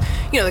across,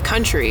 you know, the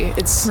country.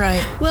 It's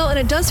right. Well, and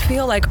it does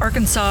feel like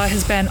Arkansas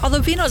has been,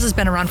 although Vino's has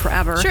been around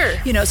forever. Sure.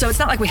 You know, so it's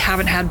not like we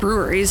haven't had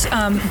breweries,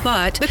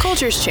 but the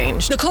culture's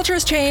changed. The culture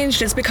has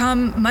changed. It's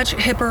become much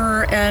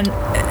hipper,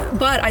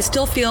 but I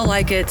still feel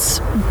like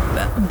it's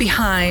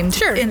behind.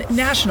 Sure.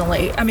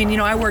 Nationally. I mean, you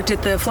know, I worked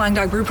at the Flying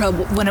Dog Brew Pub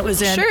when it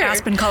was in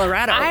Aspen,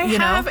 Colorado. I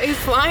have a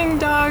Flying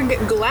Dog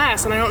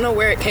glass, and I don't know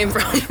where it came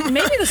from.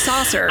 Maybe the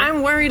saucer.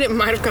 I'm worried it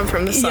might have come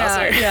from the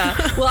saucer. Yeah.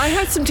 Well, I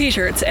had some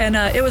T-shirts, and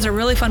it was a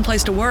really fun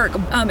place to work.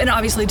 And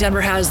obviously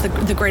Denver has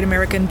the Great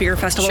American Beer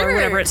Festival or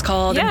whatever it's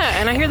called. Yeah,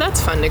 and I hear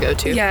that's fun to go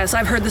to. Yes,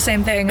 I've heard the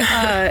same thing.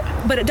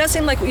 But it does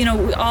seem like, you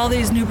know, all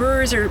these new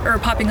brewers are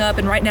popping up,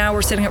 and right now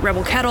we're sitting at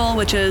Rebel Kettle,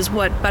 which is,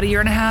 about a year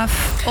and a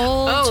half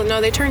old? Oh,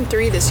 no, they turned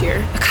 3 this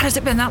year. God, has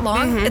it been that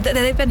long?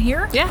 They've been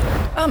here? Yeah.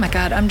 Oh my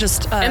God, I'm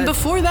just... And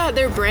before that,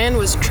 their brand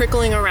was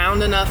trickling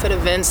around enough at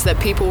events that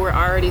people were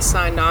already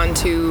signed on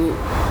to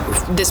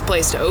this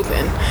place to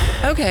open.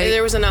 Okay.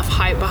 There was enough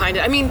hype behind it.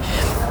 I mean,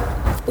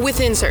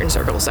 within certain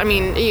circles. I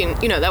mean,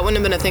 you know, that wouldn't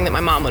have been a thing that my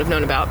mom would have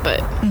known about,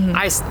 but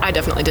I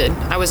definitely did.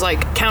 I was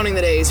like counting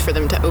the days for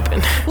them to open.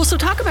 Well, so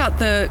talk about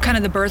the kind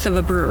of the birth of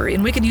a brewery,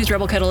 and we can use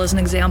Rebel Kettle as an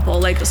example.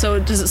 Like, so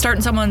does it start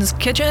in someone's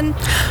kitchen?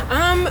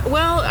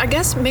 Well, I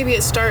guess maybe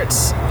it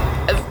starts,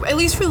 at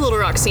least for the Little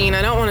Rock scene.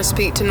 I don't want to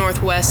speak to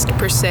Northwest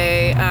per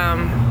se,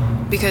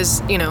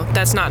 because, you know,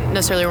 that's not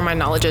necessarily where my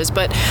knowledge is.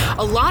 But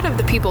a lot of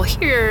the people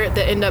here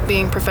that end up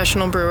being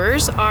professional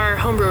brewers are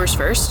home brewers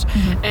first.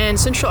 And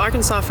Central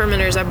Arkansas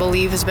Fermenters, I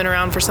believe, has been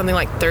around for something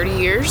like 30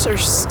 years or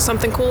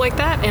something cool like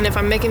that. And if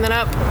I'm making that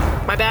up,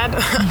 my bad.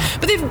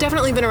 But they've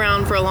definitely been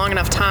around for a long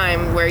enough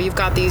time where you've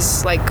got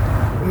these, like,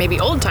 maybe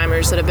old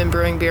timers that have been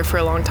brewing beer for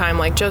a long time,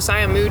 like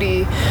Josiah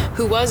Moody,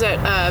 who was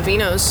at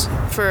Vino's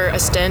for a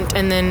stint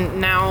and then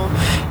now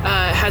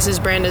has his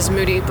brand as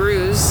Moody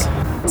Brews.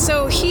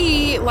 So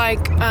he,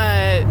 like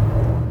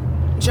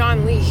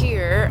John Lee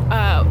here,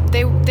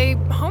 they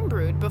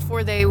homebrewed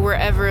before they were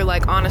ever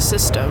like on a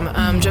system.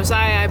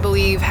 Josiah, I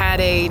believe, had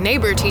a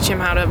neighbor teach him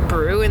how to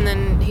brew, and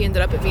then he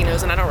ended up at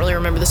Vino's, and I don't really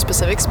remember the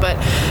specifics,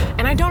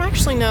 and I don't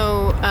actually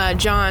know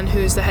John,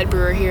 who's the head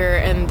brewer here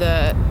and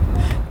the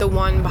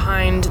one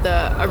behind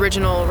the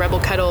original Rebel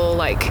Kettle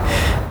like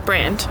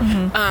brand.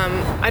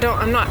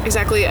 I'm not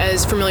exactly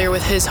as familiar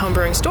with his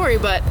homebrewing story,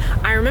 but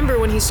I remember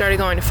when he started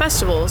going to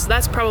festivals,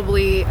 that's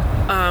probably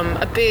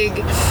a big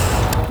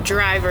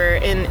driver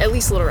in at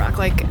least Little Rock,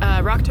 like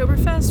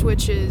Rocktoberfest,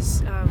 which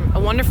is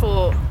a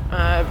wonderful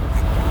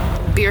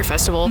beer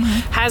festival,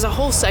 has a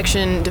whole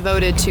section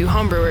devoted to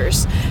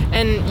homebrewers.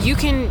 And you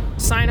can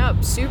sign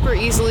up super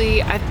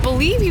easily. I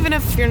believe even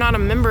if you're not a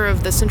member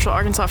of the Central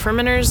Arkansas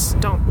Fermenters,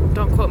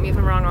 don't quote me if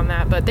I'm wrong on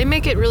that, but they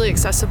make it really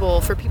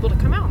accessible for people to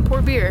come out and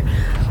pour beer.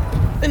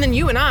 And then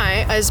you and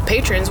I, as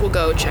patrons, will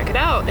go check it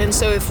out. And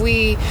so if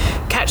we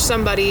catch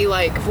somebody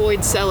like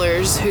Void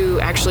Cellars, who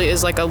actually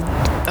is like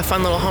a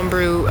fun little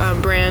homebrew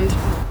brand,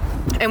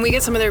 and we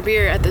get some of their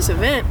beer at this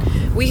event,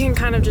 we can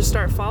kind of just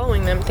start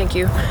following them, thank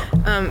you,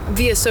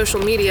 via social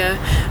media.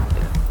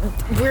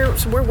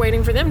 We're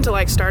waiting for them to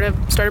like start a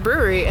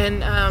brewery.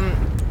 And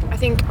I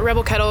think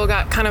Rebel Kettle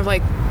got kind of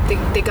like,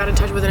 they got in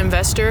touch with an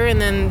investor,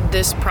 and then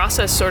this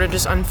process sort of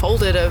just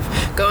unfolded of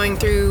going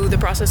through the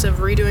process of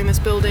redoing this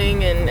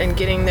building and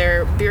getting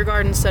their beer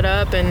garden set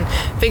up and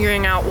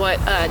figuring out what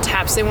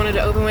taps they wanted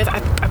to open with.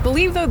 I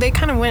believe, though, they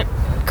kind of went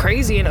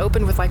crazy and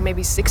opened with like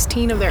maybe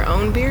 16 of their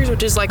own beers,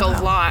 which is like a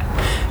lot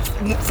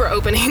for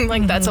opening.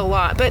 Like that's a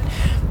lot.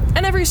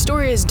 And every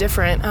story is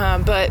different,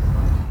 but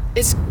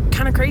it's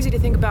kind of crazy to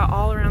think about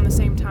all around the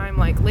same time,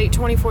 like late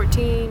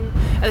 2014,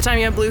 at the time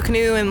you had Blue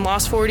Canoe and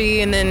Lost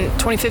 40, and then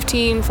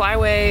 2015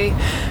 Flyway,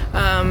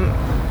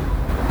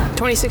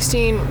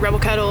 2016 Rebel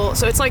Kettle.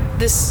 So it's like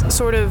this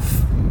sort of,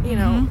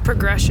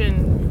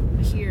 progression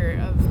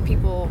here of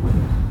people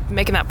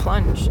making that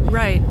plunge.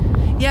 Right.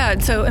 Yeah,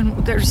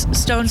 and there's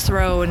Stone's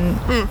Throw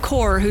and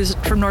Core, who's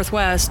from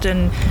Northwest,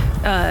 and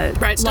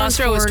right. Stone's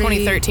Throw was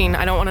 2013.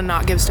 I don't want to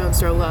not give Stone's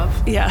Throw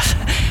love. Yeah,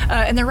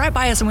 and they're right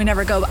by us, and we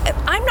never go.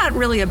 I'm not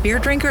really a beer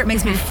drinker. It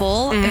makes me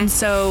full, and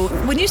so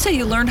when you say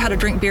you learned how to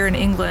drink beer in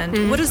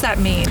England, what does that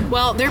mean?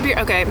 Well, their beer.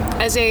 Okay,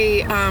 as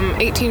a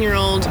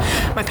 18-year-old,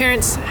 my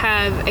parents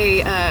have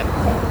a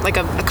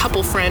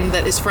couple friend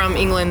that is from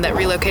England that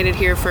relocated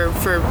here for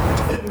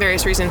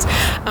various reasons,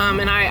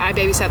 and I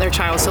babysat their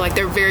child, so like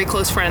they're very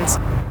close friends.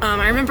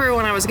 I remember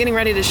when I was getting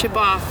ready to ship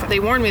off, they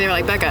warned me, they were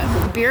like,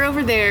 Becca, beer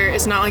over there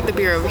is not like the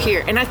beer over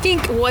here. And I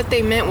think what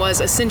they meant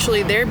was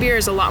essentially their beer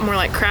is a lot more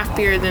like craft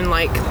beer than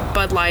like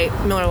Bud Light,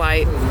 Miller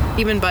Lite,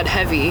 even Bud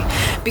Heavy,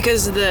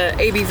 because the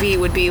ABV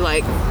would be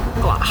like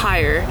a lot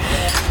higher.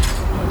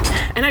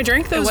 And I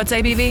drank those. What's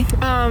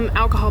ABV?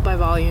 Alcohol by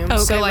volume. Okay,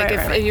 so like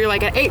if you're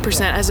like at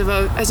 8%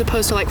 as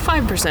opposed to like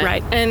 5%.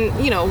 Right. And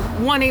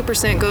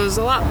 8% goes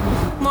a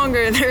lot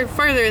longer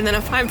further than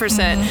a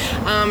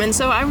 5%. And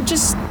so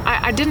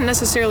I didn't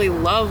necessarily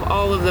love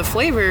all of the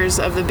flavors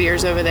of the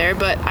beers over there,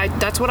 but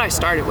that's what I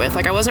started with.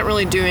 Like I wasn't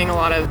really doing a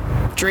lot of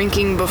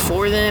drinking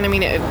before then. I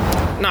mean,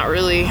 not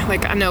really.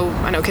 Like I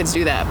know kids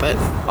do that, but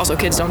also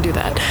kids don't do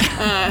that.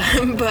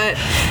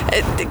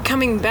 But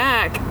coming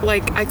back,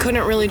 like I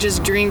couldn't really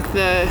just drink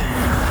the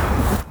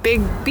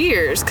big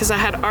beers because I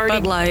had already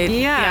Bud Light.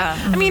 Yeah.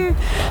 I mean,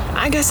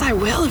 I guess I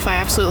will if I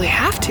absolutely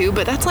have to,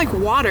 but that's like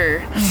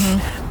water.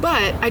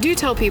 But I do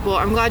tell people,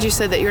 I'm glad you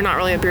said that you're not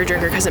really a beer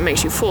drinker because it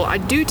makes you full. I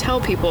do tell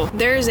people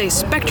there is a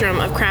spectrum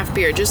of craft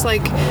beer, just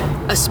like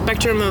a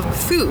spectrum of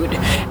food.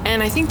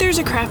 And I think there's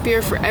a craft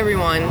beer for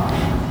everyone.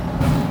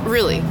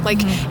 Really,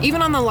 like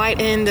even on the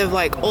light end of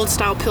like old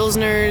style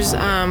Pilsners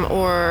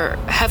or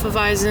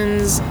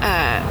Hefeweizens,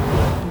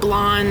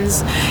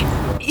 blondes,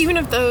 even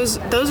if those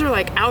are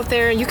like out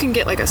there, you can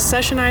get like a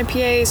session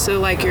IPA, so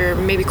like you're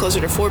maybe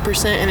closer to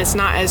 4% and it's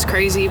not as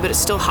crazy, but it's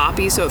still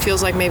hoppy, so it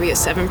feels like maybe a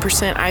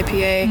 7%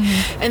 IPA.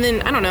 And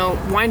then I don't know,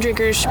 wine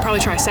drinkers should probably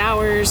try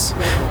sours.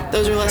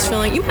 Those are less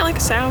filling. You might like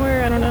a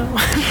sour, I don't know.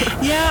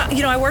 Yeah,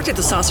 I worked at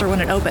the Saucer when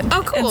it opened.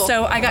 Oh, cool. And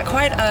so I got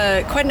quite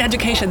an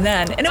education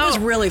then, and it was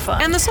really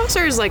fun. And the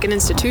Saucer is like an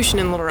institution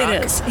in Little Rock.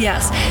 It is,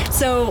 yes.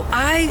 So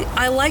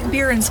I like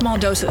beer in small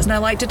doses, and I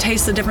like to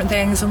taste the different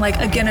things, and like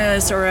a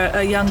Guinness or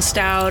a young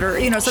stout or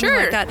something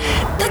like that.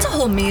 That's a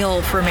whole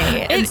meal for me.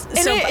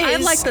 I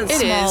like the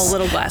small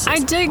little glasses. I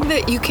dig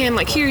that you can,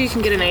 like here you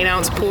can get an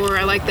 8-ounce pour.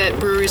 I like that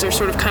breweries are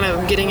sort of kind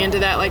of getting into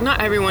that. Like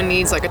not everyone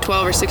needs like a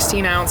 12 or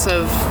 16 ounce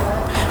of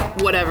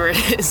whatever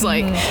it is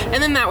like.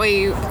 And then that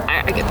way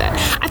I get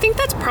that. I think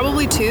that's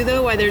probably too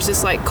though why there's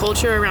this like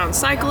culture around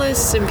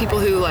cyclists and people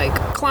who like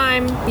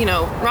climb,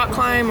 rock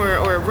climb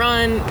or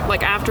run,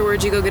 like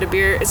afterwards you go get a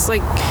beer. It's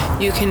like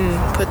you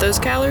can put those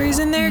calories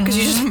in there because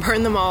you just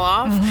burn them all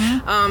off.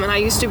 And I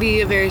used to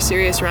be a very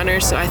serious runner,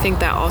 so I think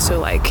that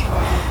also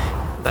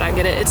but I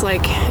get it. It's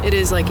like, it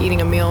is like eating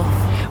a meal.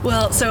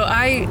 Well, so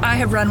I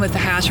have run with the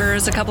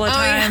Hashers a couple of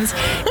times,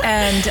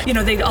 and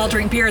they all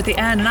drink beer at the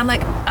end, and I'm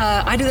like,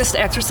 I do this to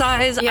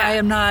exercise. Yeah. I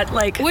am not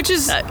like, which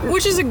is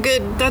a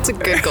good goal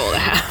to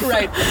have.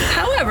 Right.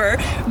 However,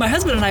 my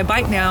husband and I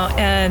bike now,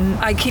 and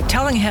I keep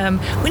telling him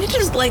we need to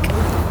just like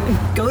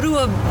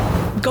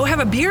go have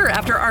a beer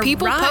after our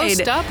People ride.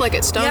 Post up like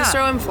at Stone's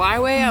Throw and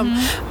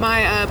Flyway.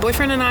 My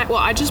boyfriend and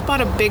I just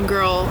bought a big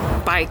girl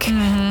bike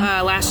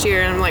last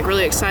year, and I'm like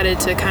really excited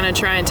to kind of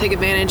try and take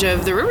advantage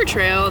of the river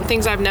trail and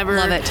things I've never.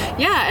 Love it.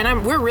 Yeah,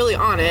 and we're really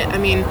on it. I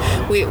mean,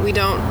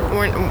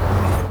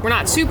 we're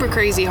not super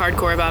crazy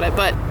hardcore about it,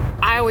 but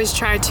I always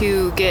try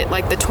to get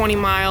like the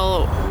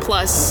 20-mile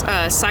plus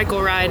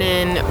cycle ride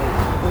in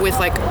with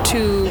like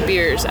 2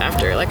 beers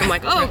after. Like I'm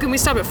like, oh, can we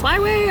stop at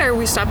Flyway? Are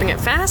we stopping at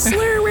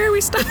Fastler? Where are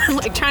we stopping?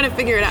 Like trying to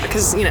figure it out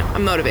because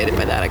I'm motivated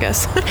by that, I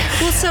guess.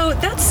 Well, so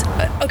that's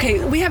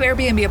okay. We have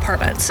Airbnb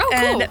apartments, cool.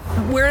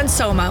 and we're in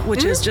Soma,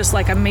 which is just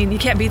like, I mean, you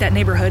can't beat that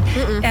neighborhood.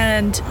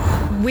 And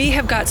we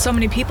have got so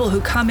many people who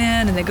come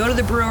in and they go to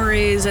the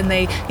breweries and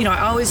they,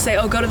 I always say,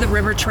 oh, go to the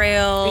river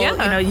trail.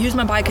 Yeah. Use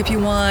my bike if you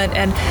want.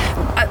 And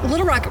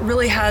Little Rock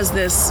really has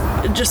this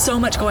just so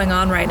much going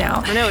on right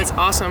now. I know, it's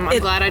awesome. I'm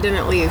glad I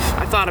didn't leave.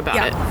 I thought about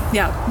it.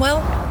 Yeah. Well,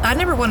 I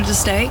never wanted to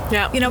stay.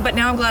 Yeah. But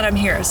now I'm glad I'm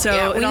here.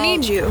 So we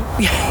need you.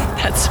 Yeah,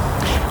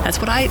 that's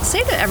what I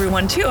say to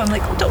everyone too. I'm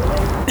like,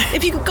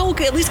 if you could go,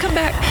 at least come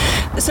back.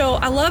 So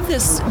I love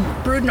this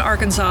Brewed in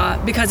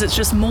Arkansas because it's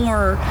just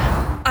more.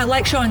 I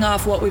like showing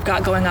off what we've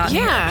got going on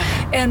here.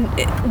 And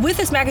with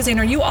this magazine,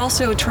 are you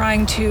also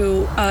trying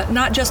to,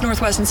 not just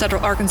Northwest and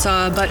Central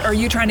Arkansas, but are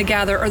you trying to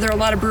gather, are there a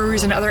lot of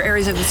breweries in other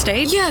areas of the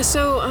state? Yeah,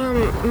 so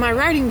my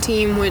writing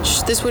team,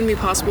 which this wouldn't be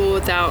possible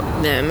without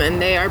them,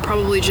 and they are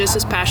probably just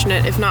as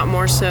passionate, if not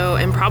more so,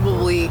 and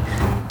probably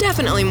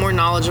definitely more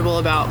knowledgeable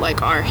about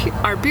like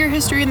our beer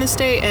history in the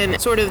state and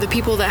sort of the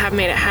people that have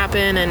made it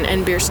happen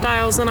and beer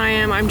styles than I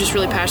am. I'm just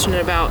really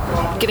passionate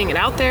about getting it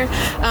out there.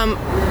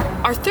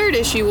 Our third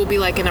issue will be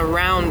like an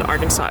around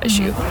Arkansas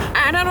issue.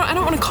 And I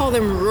don't want to call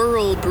them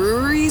rural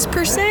breweries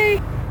per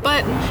se,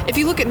 but if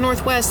you look at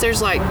Northwest,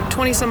 there's like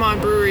 20 some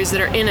odd breweries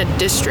that are in a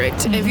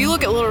district. If you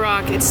look at Little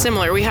Rock, it's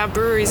similar. We have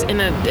breweries in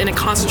a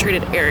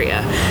concentrated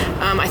area.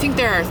 I think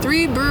there are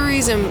 3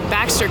 breweries in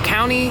Baxter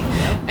County,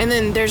 and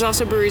then there's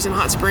also breweries in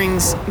Hot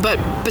Springs. But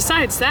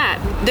besides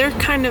that, they're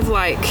kind of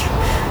like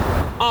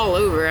all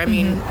over. I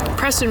mean,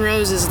 Preston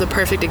Rose is the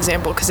perfect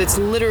example because it's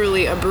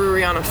literally a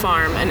brewery on a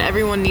farm and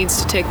everyone needs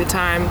to take the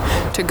time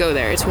to go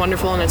there. It's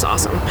wonderful and it's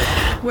awesome.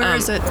 Where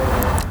is it?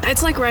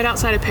 It's like right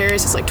outside of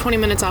Paris. It's like 20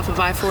 minutes off of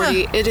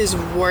I-40. It is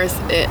worth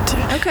it.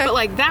 Okay. But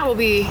like that will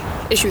be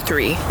issue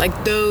 3.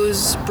 Like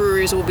those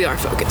breweries will be our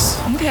focus.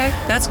 Okay,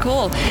 that's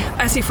cool.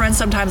 I see friends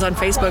sometimes on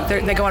Facebook,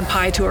 they go on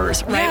pie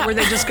tours, right? Yeah. Where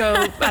they just go,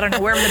 I don't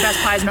know, wherever the best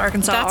pies in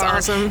Arkansas That's are.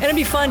 awesome. And it'd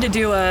be fun to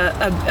do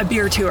a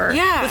beer tour.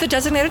 Yeah. With a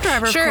designated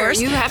driver, Sure, of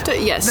course. you have to,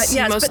 yes,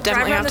 But most drive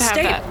definitely around have to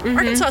the have state. that.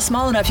 Arkansas is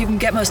small enough, you can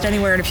get most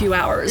anywhere in a few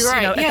hours,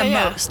 Right. at the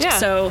most. Yeah.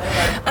 So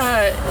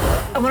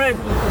I want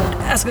to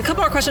ask a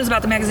couple more questions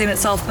about the magazine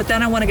itself, but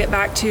then I want to get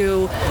back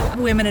to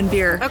women in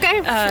beer. Okay.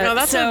 No,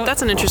 that's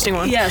an interesting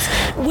one. Yes.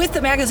 With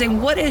the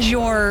magazine, what is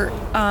your,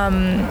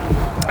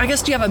 I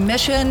guess, do you have a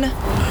mission?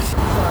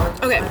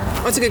 Okay,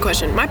 that's a good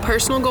question. My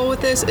personal goal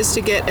with this is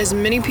to get as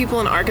many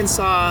people in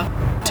Arkansas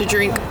to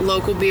drink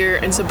local beer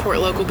and support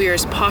local beer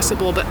as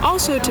possible, but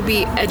also to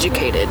be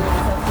educated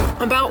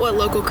about what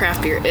local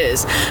craft beer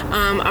is.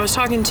 I was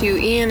talking to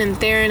Ian and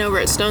Theron over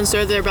at Stone's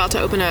Throw. They're about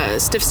to open a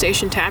Stiff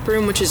Station tap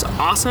room, which is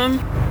awesome.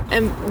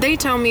 And they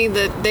tell me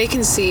that they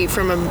can see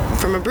from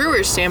a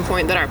brewer's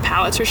standpoint that our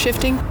palates are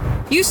shifting.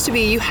 Used to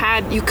be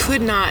you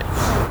could not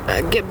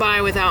get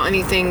by without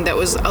anything that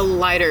was a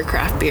lighter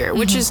craft beer,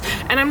 which is,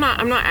 and I'm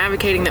not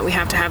advocating that we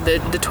have to have the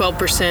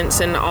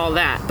 12% and all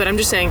that, but I'm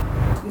just saying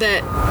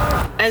that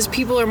as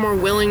people are more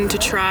willing to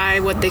try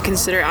what they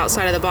consider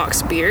outside of the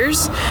box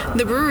beers,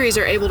 the breweries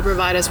are able to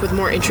provide us with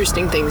more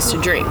interesting things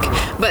to drink.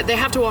 But they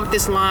have to walk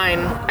this line.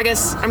 I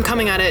guess I'm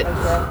coming at it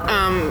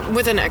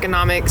with an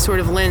economic sort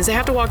of lens. They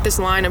have to walk this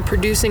line of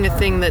producing a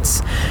thing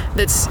that's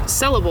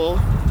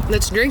sellable,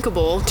 that's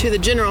drinkable to the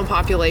general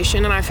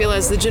population, and I feel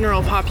as the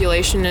general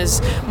population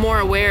is more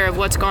aware of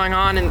what's going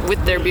on and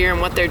with their beer and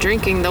what they're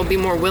drinking, they'll be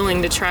more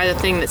willing to try the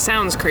thing that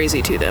sounds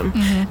crazy to them.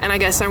 And I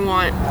guess I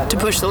want to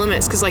push the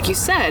limits because, like you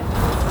said,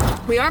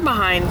 we are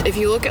behind. If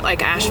you look at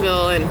like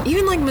Asheville and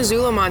even like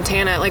Missoula,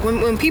 Montana, like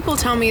when people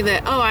tell me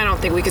that, oh, I don't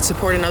think we could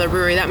support another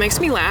brewery, that makes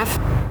me laugh.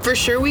 For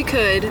sure we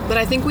could, but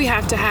I think we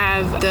have to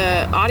have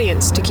the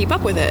audience to keep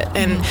up with it.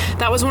 And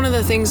that was one of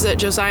the things that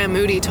Josiah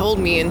Moody told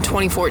me in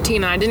 2014,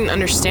 and I didn't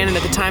understand it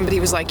at the time, but he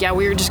was like, yeah,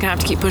 we were just gonna have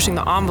to keep pushing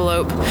the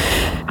envelope.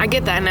 I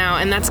get that now,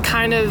 and that's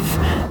kind of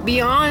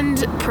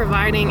beyond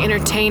providing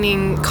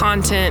entertaining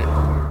content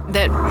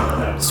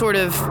that sort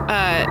of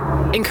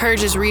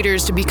encourages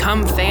readers to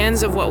become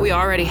fans of what we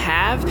already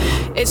have.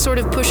 It sort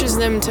of pushes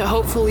them to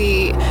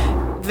hopefully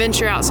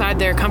venture outside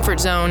their comfort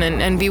zone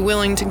and be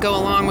willing to go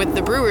along with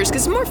the brewers,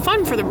 because it's more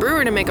fun for the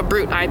brewer to make a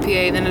brut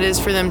IPA than it is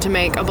for them to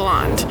make a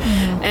blonde.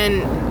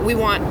 And we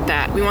want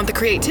that. We want the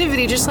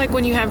creativity, just like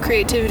when you have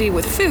creativity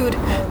with food,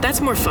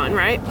 that's more fun,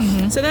 right?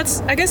 So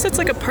I guess that's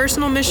like a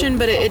personal mission,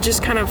 but it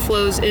just kind of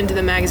flows into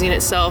the magazine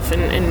itself,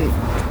 and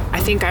I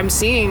think I'm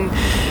seeing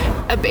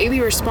a baby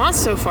response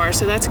so far,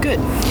 so that's good.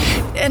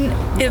 And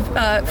if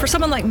for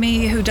someone like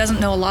me who doesn't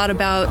know a lot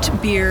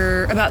about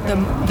beer, about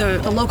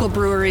the local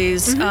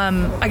breweries,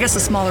 I guess a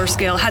smaller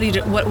scale, how do you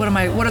do, what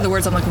are the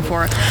words I'm looking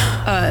for?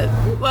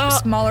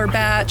 Smaller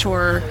batch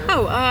or?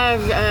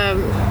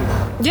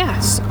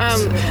 Yes.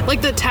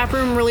 Like the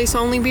taproom release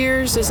only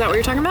beers, is that what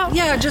you're talking about?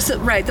 Yeah, just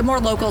right, the more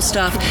local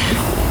stuff.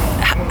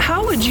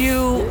 How would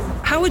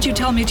you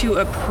tell me to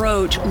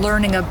approach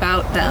learning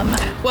about them?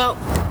 Well,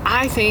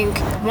 I think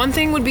one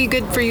thing would be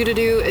good for you to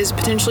do is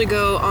potentially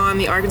go on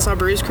the Arkansas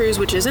Brews Cruise,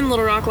 which is in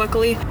Little Rock,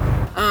 luckily.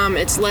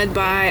 It's led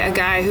by a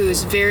guy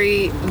who's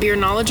very beer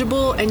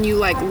knowledgeable, and you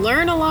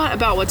learn a lot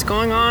about what's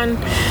going on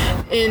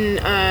in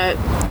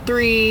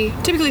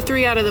typically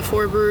three out of the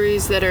 4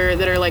 breweries that are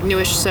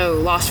newish. So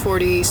Lost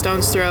 40,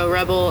 Stone's Throw,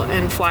 Rebel,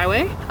 and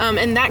Flyway.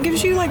 And that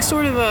gives you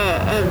sort of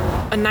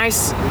a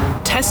nice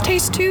test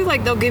taste too.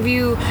 They'll give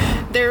you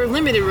their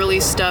limited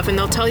release stuff, and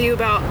they'll tell you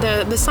about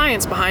the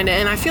science behind it.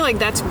 And I feel like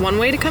that's one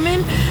way to come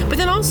in. But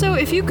then also,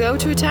 if you go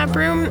to a tap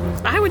room,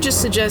 I would just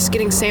suggest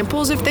getting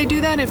samples if they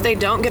do that. If they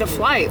don't, get a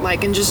flight,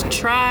 and just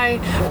try,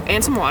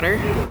 and some water,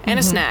 and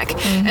a snack,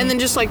 and then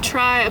just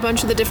try a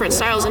bunch of the different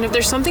styles. And if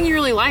there's something you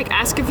really like,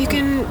 ask if you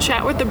can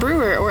chat with the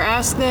brewer, or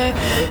ask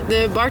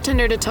the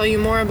bartender to tell you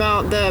more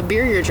about the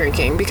beer you're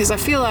drinking. Because I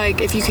feel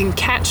like if you can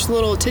catch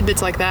little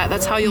tidbits like that,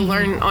 that's how you'll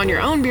learn on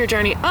your own beer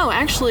journey. Oh,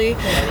 actually,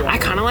 I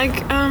kind of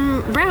like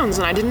browns,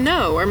 and I didn't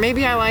know. Or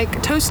maybe I like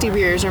toasty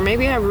beers, or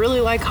maybe I really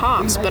like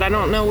hops, but I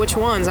don't know which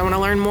ones. I want to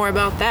learn more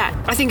about that.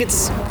 I think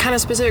it's kind of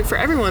specific for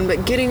everyone,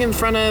 but getting in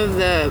front of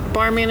the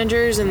bar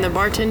managers and the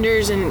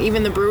bartenders and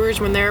even the brewers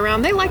when they're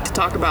around, they like to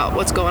talk about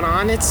what's going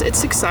on. It's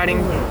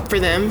exciting for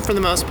them for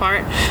the most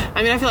part.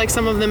 I mean, I feel like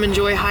some of them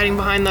enjoy hiding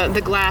behind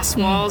the glass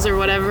walls or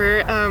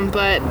whatever,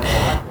 but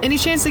any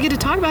chance they get to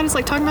talk about it's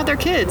like talking about their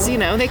kids.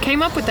 They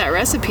came up with that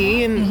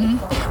recipe. And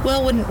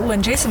Well,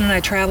 when Jason and I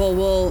travel,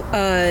 we'll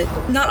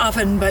not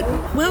often, but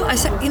I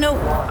said,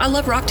 I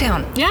love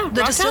Rocktown. Yeah,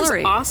 the Rocktown's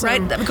distillery,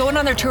 awesome. Right? Going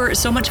on their tour is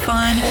so much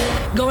fun.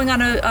 Going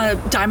on a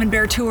Diamond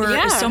Bear tour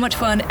is so much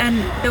fun,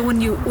 and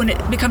when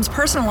it becomes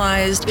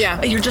personalized,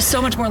 you're just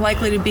so much more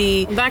likely to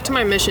be. Back to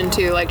my mission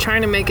too,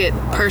 trying to make it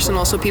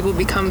personal so people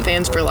become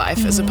fans for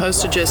life, as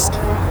opposed to just,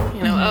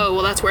 oh,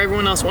 well, that's where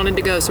everyone else wanted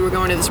to go, so we're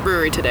going to this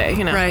brewery today.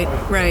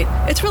 Right.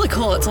 It's really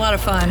cool. It's a lot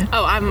of fun.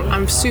 Oh,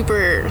 I'm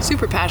super,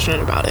 super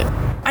passionate about it.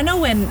 I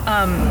know when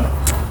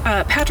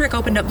Patrick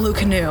opened up Blue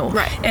Canoe,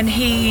 right, and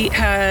he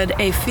had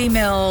a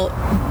female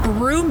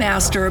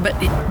brewmaster,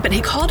 but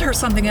he called her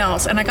something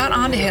else, and I got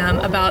onto him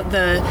about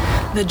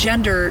the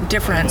gender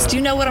difference. Do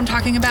you know what I'm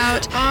talking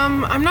about?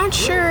 I'm not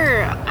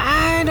sure.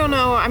 I don't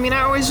know. I mean,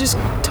 I always just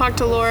talked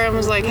to Laura and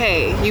was like,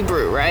 hey, you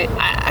brew, right?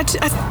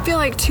 I feel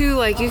like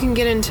too, you can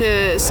get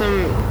into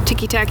some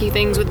ticky-tacky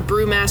things with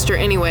brewmaster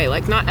anyway.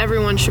 Not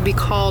everyone should be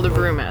called a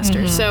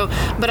brewmaster. So,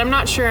 but I'm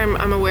not sure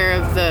I'm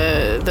aware of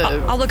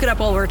the I'll look it up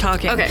while we're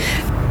talking. Okay.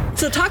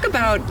 So talk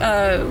about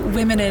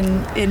women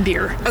in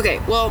beer. Okay,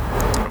 well,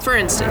 for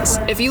instance,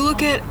 if you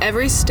look at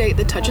every state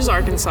that touches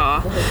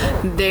Arkansas,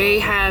 they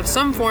have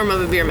some form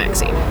of a beer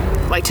magazine.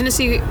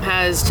 Tennessee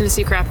has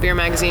Tennessee Craft Beer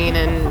Magazine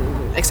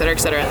and et cetera, et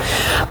cetera.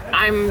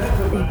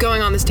 I'm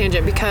going on this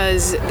tangent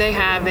because they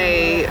have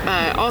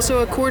also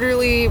a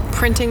quarterly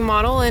printing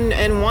model,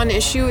 and one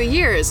issue a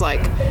year is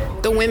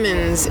the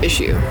women's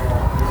issue.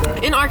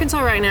 In Arkansas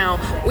right now,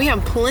 we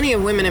have plenty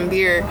of women in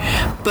beer,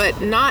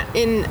 but not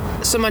in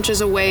so much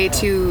as a way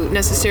to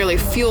necessarily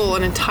fuel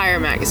an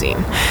entire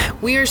magazine.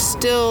 We are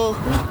still,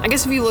 I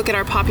guess if you look at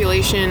our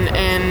population,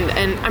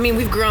 and I mean,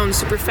 we've grown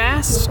super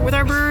fast with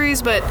our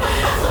breweries, but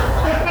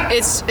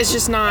it's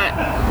just not,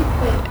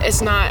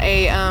 it's not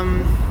a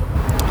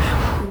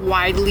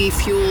widely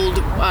fueled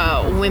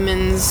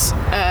women's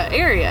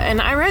area.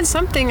 And I read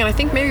something, and I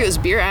think maybe it was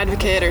Beer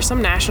Advocate or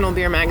some national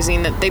beer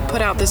magazine, that they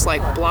put out this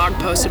blog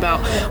post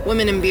about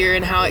women in beer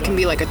and how it can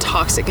be a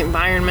toxic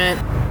environment.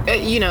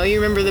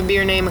 You remember the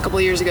beer name a couple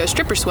of years ago,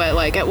 Stripper Sweat.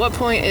 At what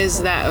point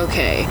is that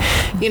okay?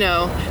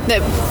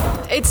 That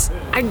it's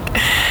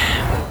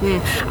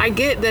I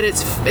get that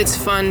it's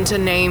fun to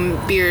name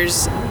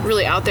beers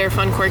really out there,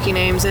 fun, quirky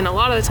names, and a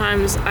lot of the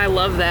times I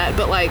love that.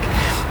 But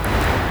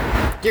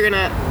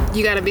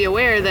you got to be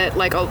aware that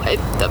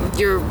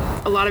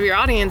a lot of your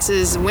audience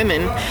is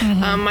women.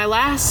 My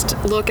last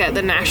look at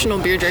the national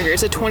beer drinker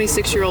is a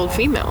 26-year-old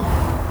female.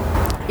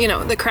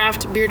 The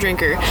craft beer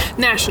drinker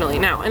nationally.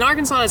 Now, in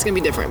Arkansas, that's going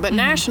to be different, but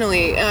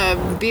nationally,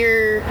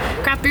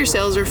 craft beer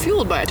sales are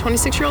fueled by a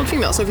 26-year-old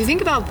female. So if you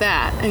think about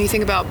that, and you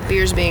think about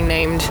beers being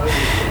named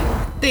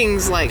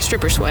things like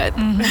Stripper Sweat,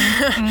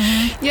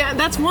 yeah,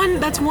 that's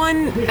one.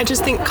 I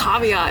just think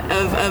caveat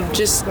of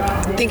just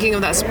thinking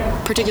of that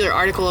particular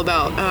article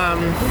about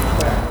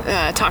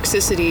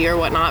toxicity or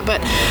whatnot.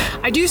 But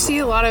I do see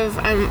a lot of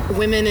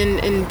women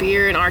in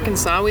beer in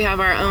Arkansas. We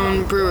have our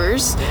own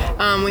brewers.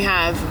 We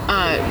have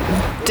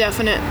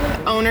definite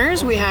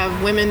owners. We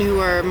have women who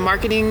are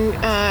marketing,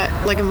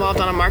 involved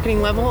on a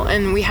marketing level,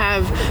 and we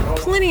have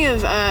plenty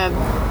of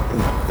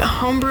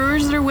home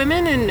brewers that are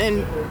women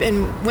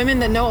and women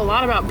that know a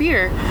lot about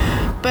beer.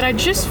 But I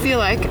just feel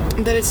like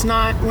that there's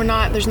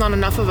not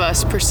enough of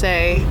us per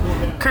se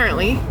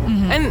currently.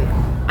 And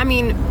I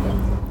mean,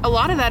 a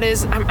lot of that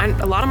is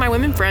a lot of my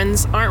women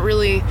friends aren't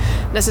really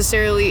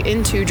necessarily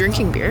into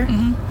drinking beer.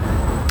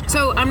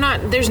 So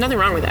there's nothing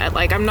wrong with that.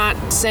 I'm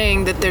not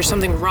saying that there's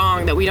something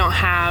wrong that we don't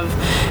have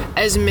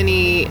as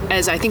many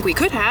as I think we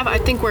could have. I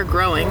think we're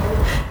growing.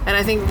 And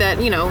I think that,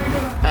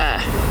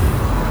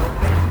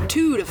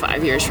 2 to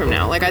 5 years from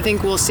now, I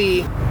think we'll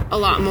see a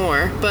lot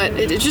more, but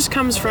it just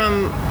comes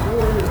from,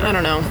 I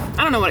don't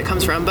know what it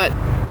comes from, but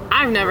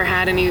I've never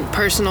had any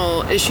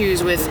personal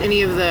issues with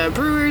any of the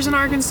brewers in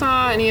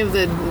Arkansas, any of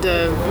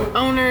the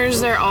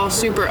owners. They're all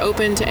super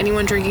open to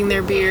anyone drinking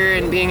their beer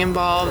and being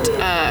involved.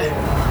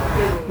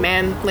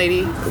 Man, lady,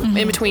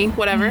 in between,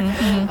 whatever.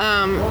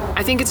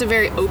 I think it's a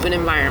very open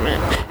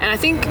environment, and I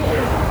think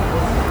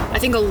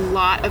a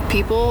lot of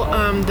people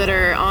that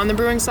are on the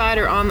brewing side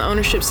or on the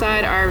ownership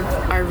side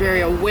are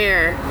very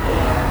aware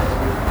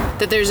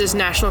that there's this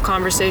national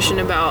conversation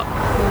about,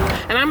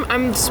 and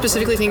I'm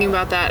specifically thinking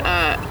about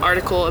that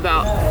article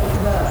about,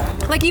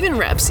 like, even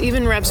reps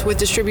with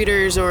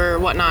distributors or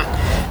whatnot,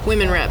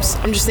 women reps.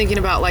 I'm just thinking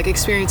about, like,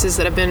 experiences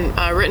that have been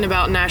written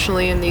about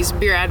nationally in these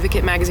beer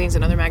advocate magazines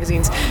and other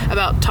magazines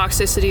about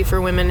toxicity for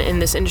women in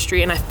this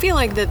industry, and I feel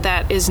like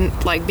that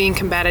isn't, like, being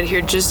combated here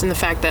just in the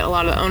fact that a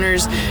lot of the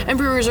owners and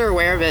brewers are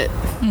aware of it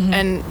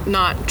and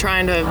not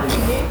trying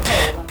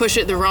to push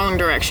it the wrong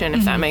direction,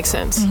 if that makes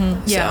sense.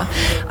 Yeah.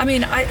 So. I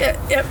mean,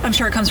 I'm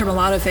sure it comes from a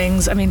lot of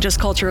things. I mean, just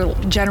culture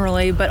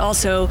generally, but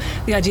also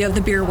the idea of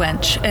the beer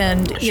wench.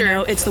 And, you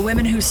know, it's the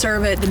women who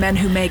serve it, the men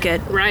who make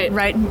it. Right.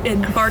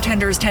 And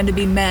bartenders tend to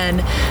be men,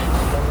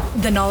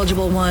 the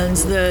knowledgeable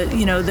ones,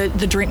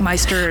 the drink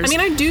meisters. I mean,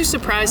 I do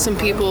surprise some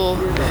people,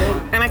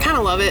 and I kind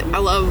of love it. I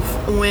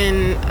love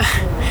when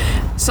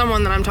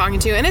someone that I'm talking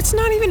to, and it's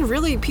not even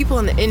really people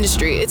in the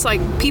industry, it's like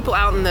people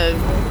out in the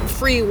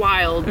free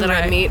wild that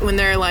I meet when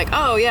they're like,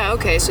 oh yeah,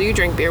 okay, so you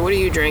drink beer, what do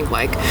you drink?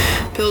 Like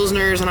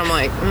Pilsners? And I'm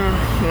like,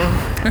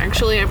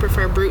 actually I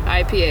prefer Brut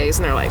IPAs.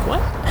 And they're like, what?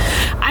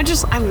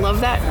 I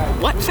love that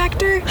what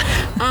factor.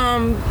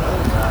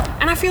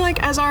 And I feel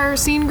like as our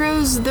scene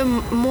grows, the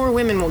more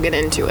women will get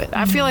into it.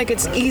 I feel like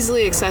it's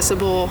easily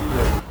accessible,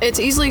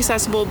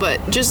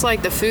 but just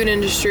like the food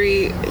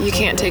industry, you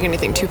can't take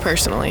anything too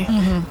personally.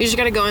 You just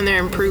got to go in there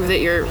and prove that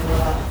you're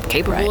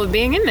capable of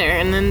being in there,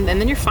 and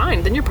then you're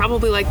fine. Then you're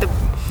probably like the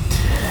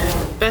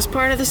best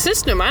part of the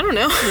system. I don't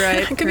know.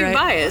 Right. I could be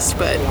biased,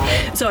 but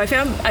so I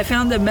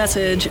found the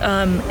message,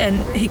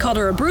 and he called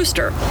her a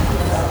brewster.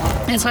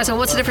 And so I said,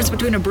 what's the difference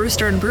between a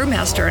brewster and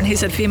brewmaster? And he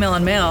said, female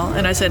and male.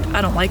 And I said,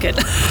 I don't like it.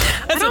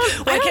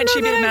 Why can't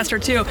she be the master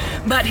too?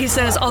 But he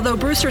says, although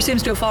brewster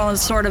seems to have fallen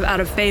sort of out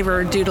of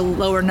favor due to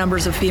lower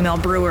numbers of female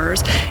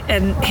brewers.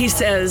 And he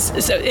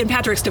says, so in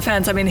Patrick's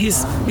defense, I mean,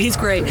 he's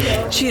great.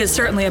 She is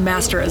certainly a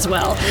master as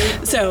well.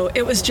 So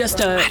it was just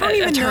I don't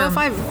even know if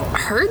I've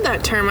heard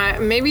that term.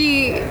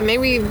 Maybe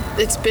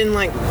it's been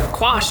like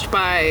quashed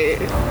by...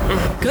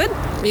 Good.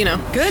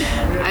 Good.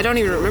 I don't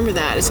even remember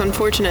that. It's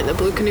unfortunate that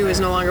Blue Canoe is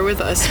no longer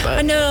with us. But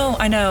I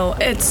know.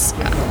 It's...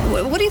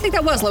 What do you think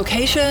that was?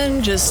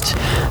 Location? Just...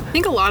 I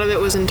think a lot of it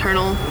was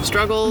internal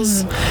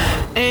struggles.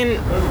 And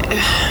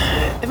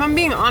if I'm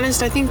being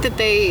honest, I think that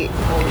they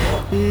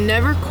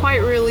never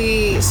quite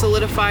really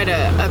solidified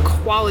a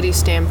quality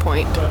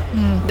standpoint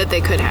that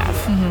they could have.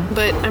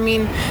 But, I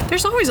mean,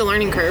 there's always a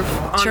learning curve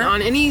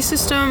on any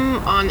system,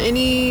 on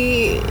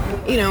any,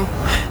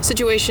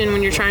 situation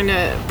when you're trying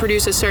to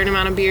produce a certain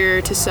amount of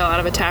beer to sell out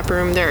of a tap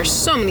room. There are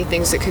so many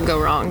things that could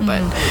go wrong,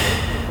 but...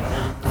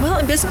 Well,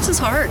 and business is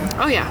hard.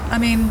 Oh, yeah. I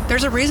mean,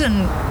 there's a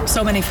reason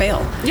so many fail.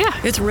 Yeah.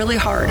 It's really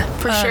hard.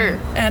 For sure.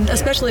 And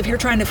especially if you're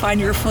trying to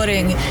find your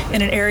footing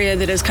in an area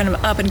that is kind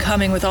of up and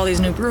coming with all these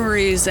new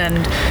breweries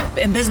and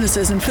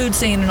businesses and food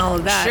scene and all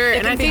of that. Sure,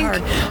 it can be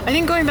hard. I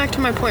think going back to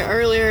my point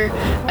earlier,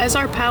 as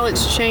our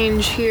palates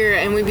change here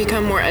and we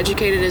become more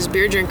educated as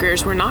beer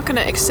drinkers, we're not going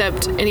to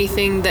accept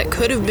anything that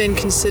could have been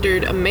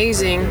considered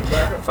amazing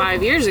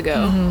 5 years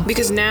ago.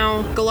 Because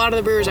now, a lot of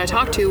the brewers I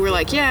talk to were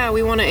like, yeah,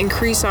 we want to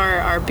increase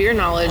our beer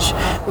knowledge.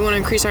 We want to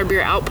increase our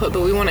beer output,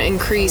 but we want to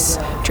increase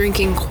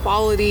drinking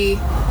quality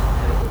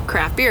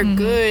craft beer,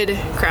 good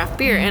craft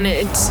beer. And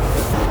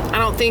I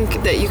don't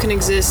think that you can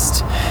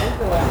exist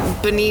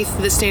beneath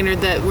the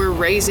standard that we're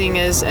raising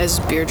as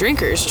beer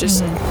drinkers.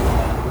 Just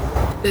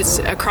it's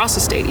across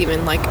the state,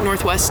 even like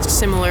Northwest,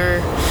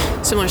 similar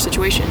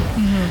situation.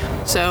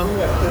 So,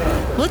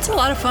 well, it's a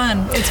lot of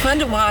fun. It's fun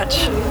to watch.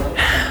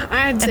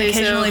 I'd say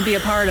occasionally be a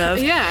part of.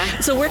 Yeah.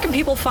 So where can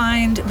people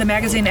find the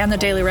magazine and the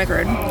Daily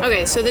Record?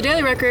 Okay, so the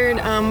Daily Record,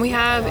 we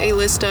have a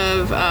list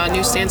of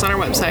newsstands on our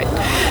website,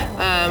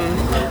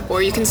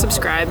 or you can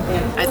subscribe.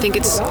 I think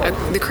it's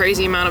the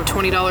crazy amount of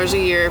 $20 a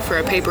year for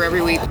a paper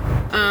every week.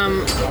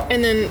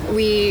 And then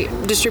we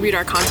distribute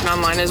our content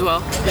online as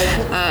well,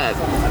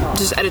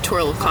 just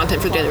editorial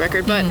content for the Daily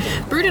Record. But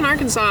Brewed in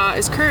Arkansas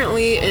is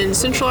currently in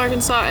Central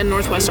Arkansas and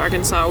Northwest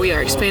Arkansas. We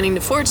are expanding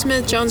to Fort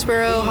Smith,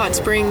 Jonesboro, Hot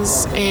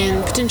Springs,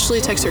 and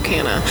potentially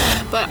Texarkana.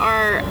 But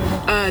our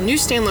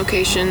newsstand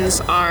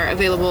locations are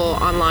available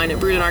online at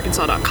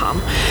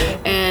brewedinarkansas.com,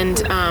 and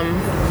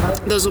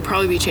those will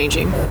probably be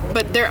changing.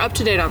 But they're up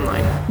to date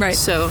online. Right.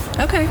 So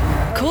okay,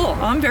 cool.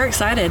 I'm very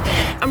excited.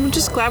 I'm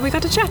just glad we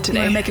got to chat today.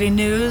 You want to make any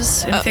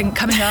news? Anything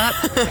coming up?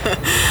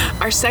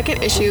 Our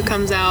second issue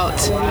comes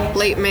out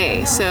late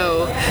May,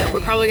 so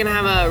we're probably going to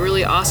have a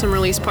really awesome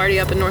release party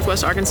up in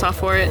Northwest Arkansas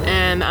for it,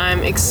 and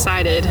I'm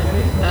excited.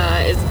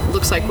 It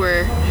looks like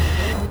we're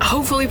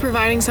hopefully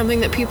providing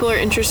something that people are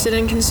interested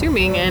in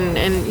consuming.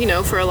 And you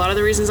know, for a lot of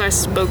the reasons I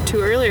spoke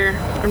to earlier,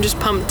 I'm just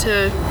pumped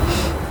to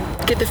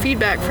get the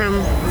feedback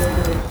from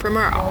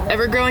our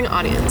ever-growing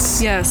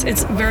audience. Yes,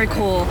 it's very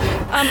cool.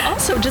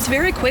 Also, just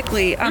very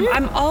quickly, I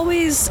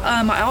always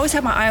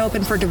have my eye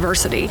open for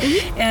diversity,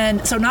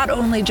 and so not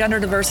only gender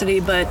diversity,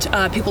 but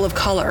people of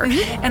color.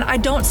 And I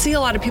don't see a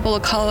lot of people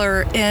of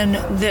color in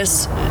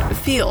this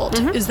field.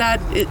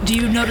 Do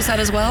you notice that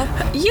as well?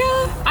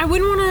 Yeah, I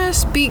wouldn't want to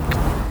speak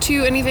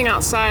to anything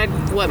outside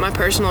what my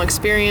personal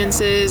experience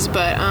is,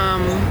 but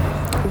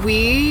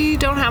we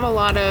don't have a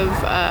lot of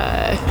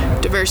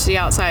diversity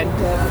outside,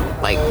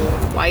 like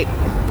white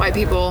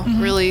people,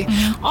 really.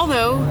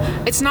 Although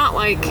it's not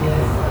like,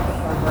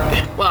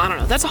 well, I don't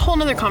know. That's a whole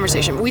nother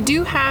conversation. We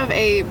do have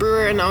a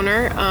brewer and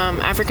owner,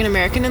 African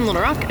American in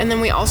Little Rock, and then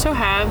we also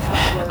have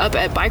up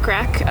at Bike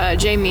Rack,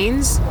 Jay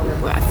Means.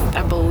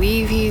 I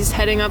believe he's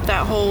heading up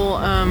that whole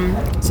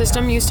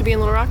system. Used to be in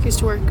Little Rock. Used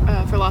to work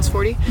for Lost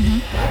 40.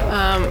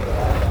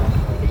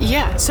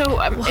 Yeah. So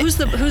who's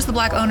the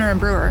black owner and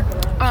brewer?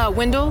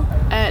 Wendell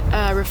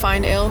at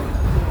Refined Ale.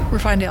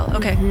 Refined Ale.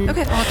 Okay.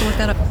 Okay. I'll have to look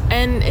that up.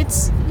 And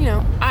it's, you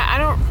know, I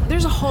don't.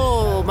 There's a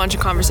whole bunch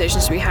of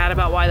conversations to be had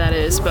about why that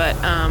is, but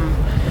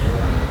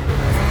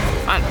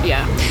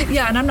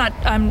yeah. And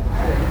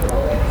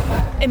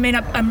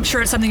I'm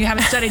sure it's something you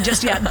haven't studied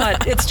just yet,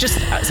 but it's just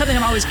something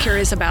I'm always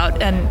curious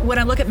about. And when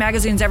I look at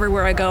magazines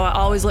everywhere I go, I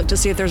always look to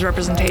see if there's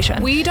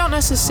representation. We don't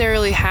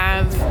necessarily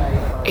have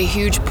a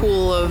huge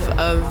pool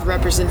of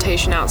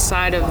representation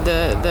outside of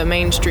the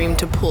mainstream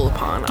to pull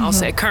upon, I'll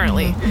say,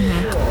 currently.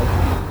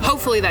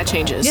 Hopefully that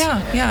changes.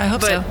 Yeah, I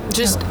hope so. But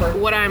just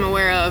what I'm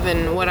aware of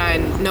and what I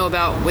know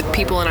about with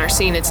people in our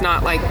scene, it's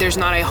not like there's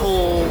not a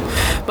whole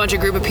bunch of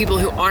group of people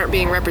who aren't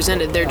being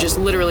represented. They're just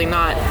literally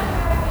not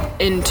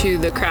into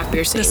the craft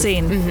beer scene. The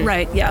scene,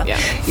 right, yeah.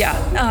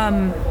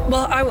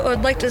 Well, I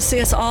would like to see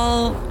us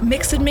all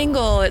mix and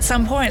mingle at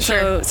some point,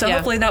 so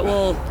hopefully that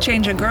will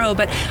change and grow.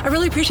 But I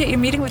really appreciate you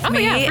meeting with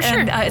me, yeah, for sure.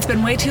 And it's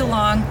been way too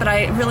long, but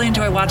I really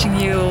enjoy watching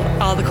you,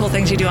 all the cool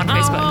things you do on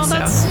Facebook. Oh,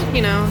 that's,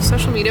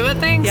 social media, but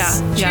thanks.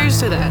 Yeah. Cheers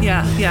to that.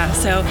 Yeah,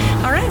 so,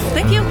 all right,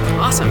 thank you.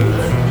 Awesome.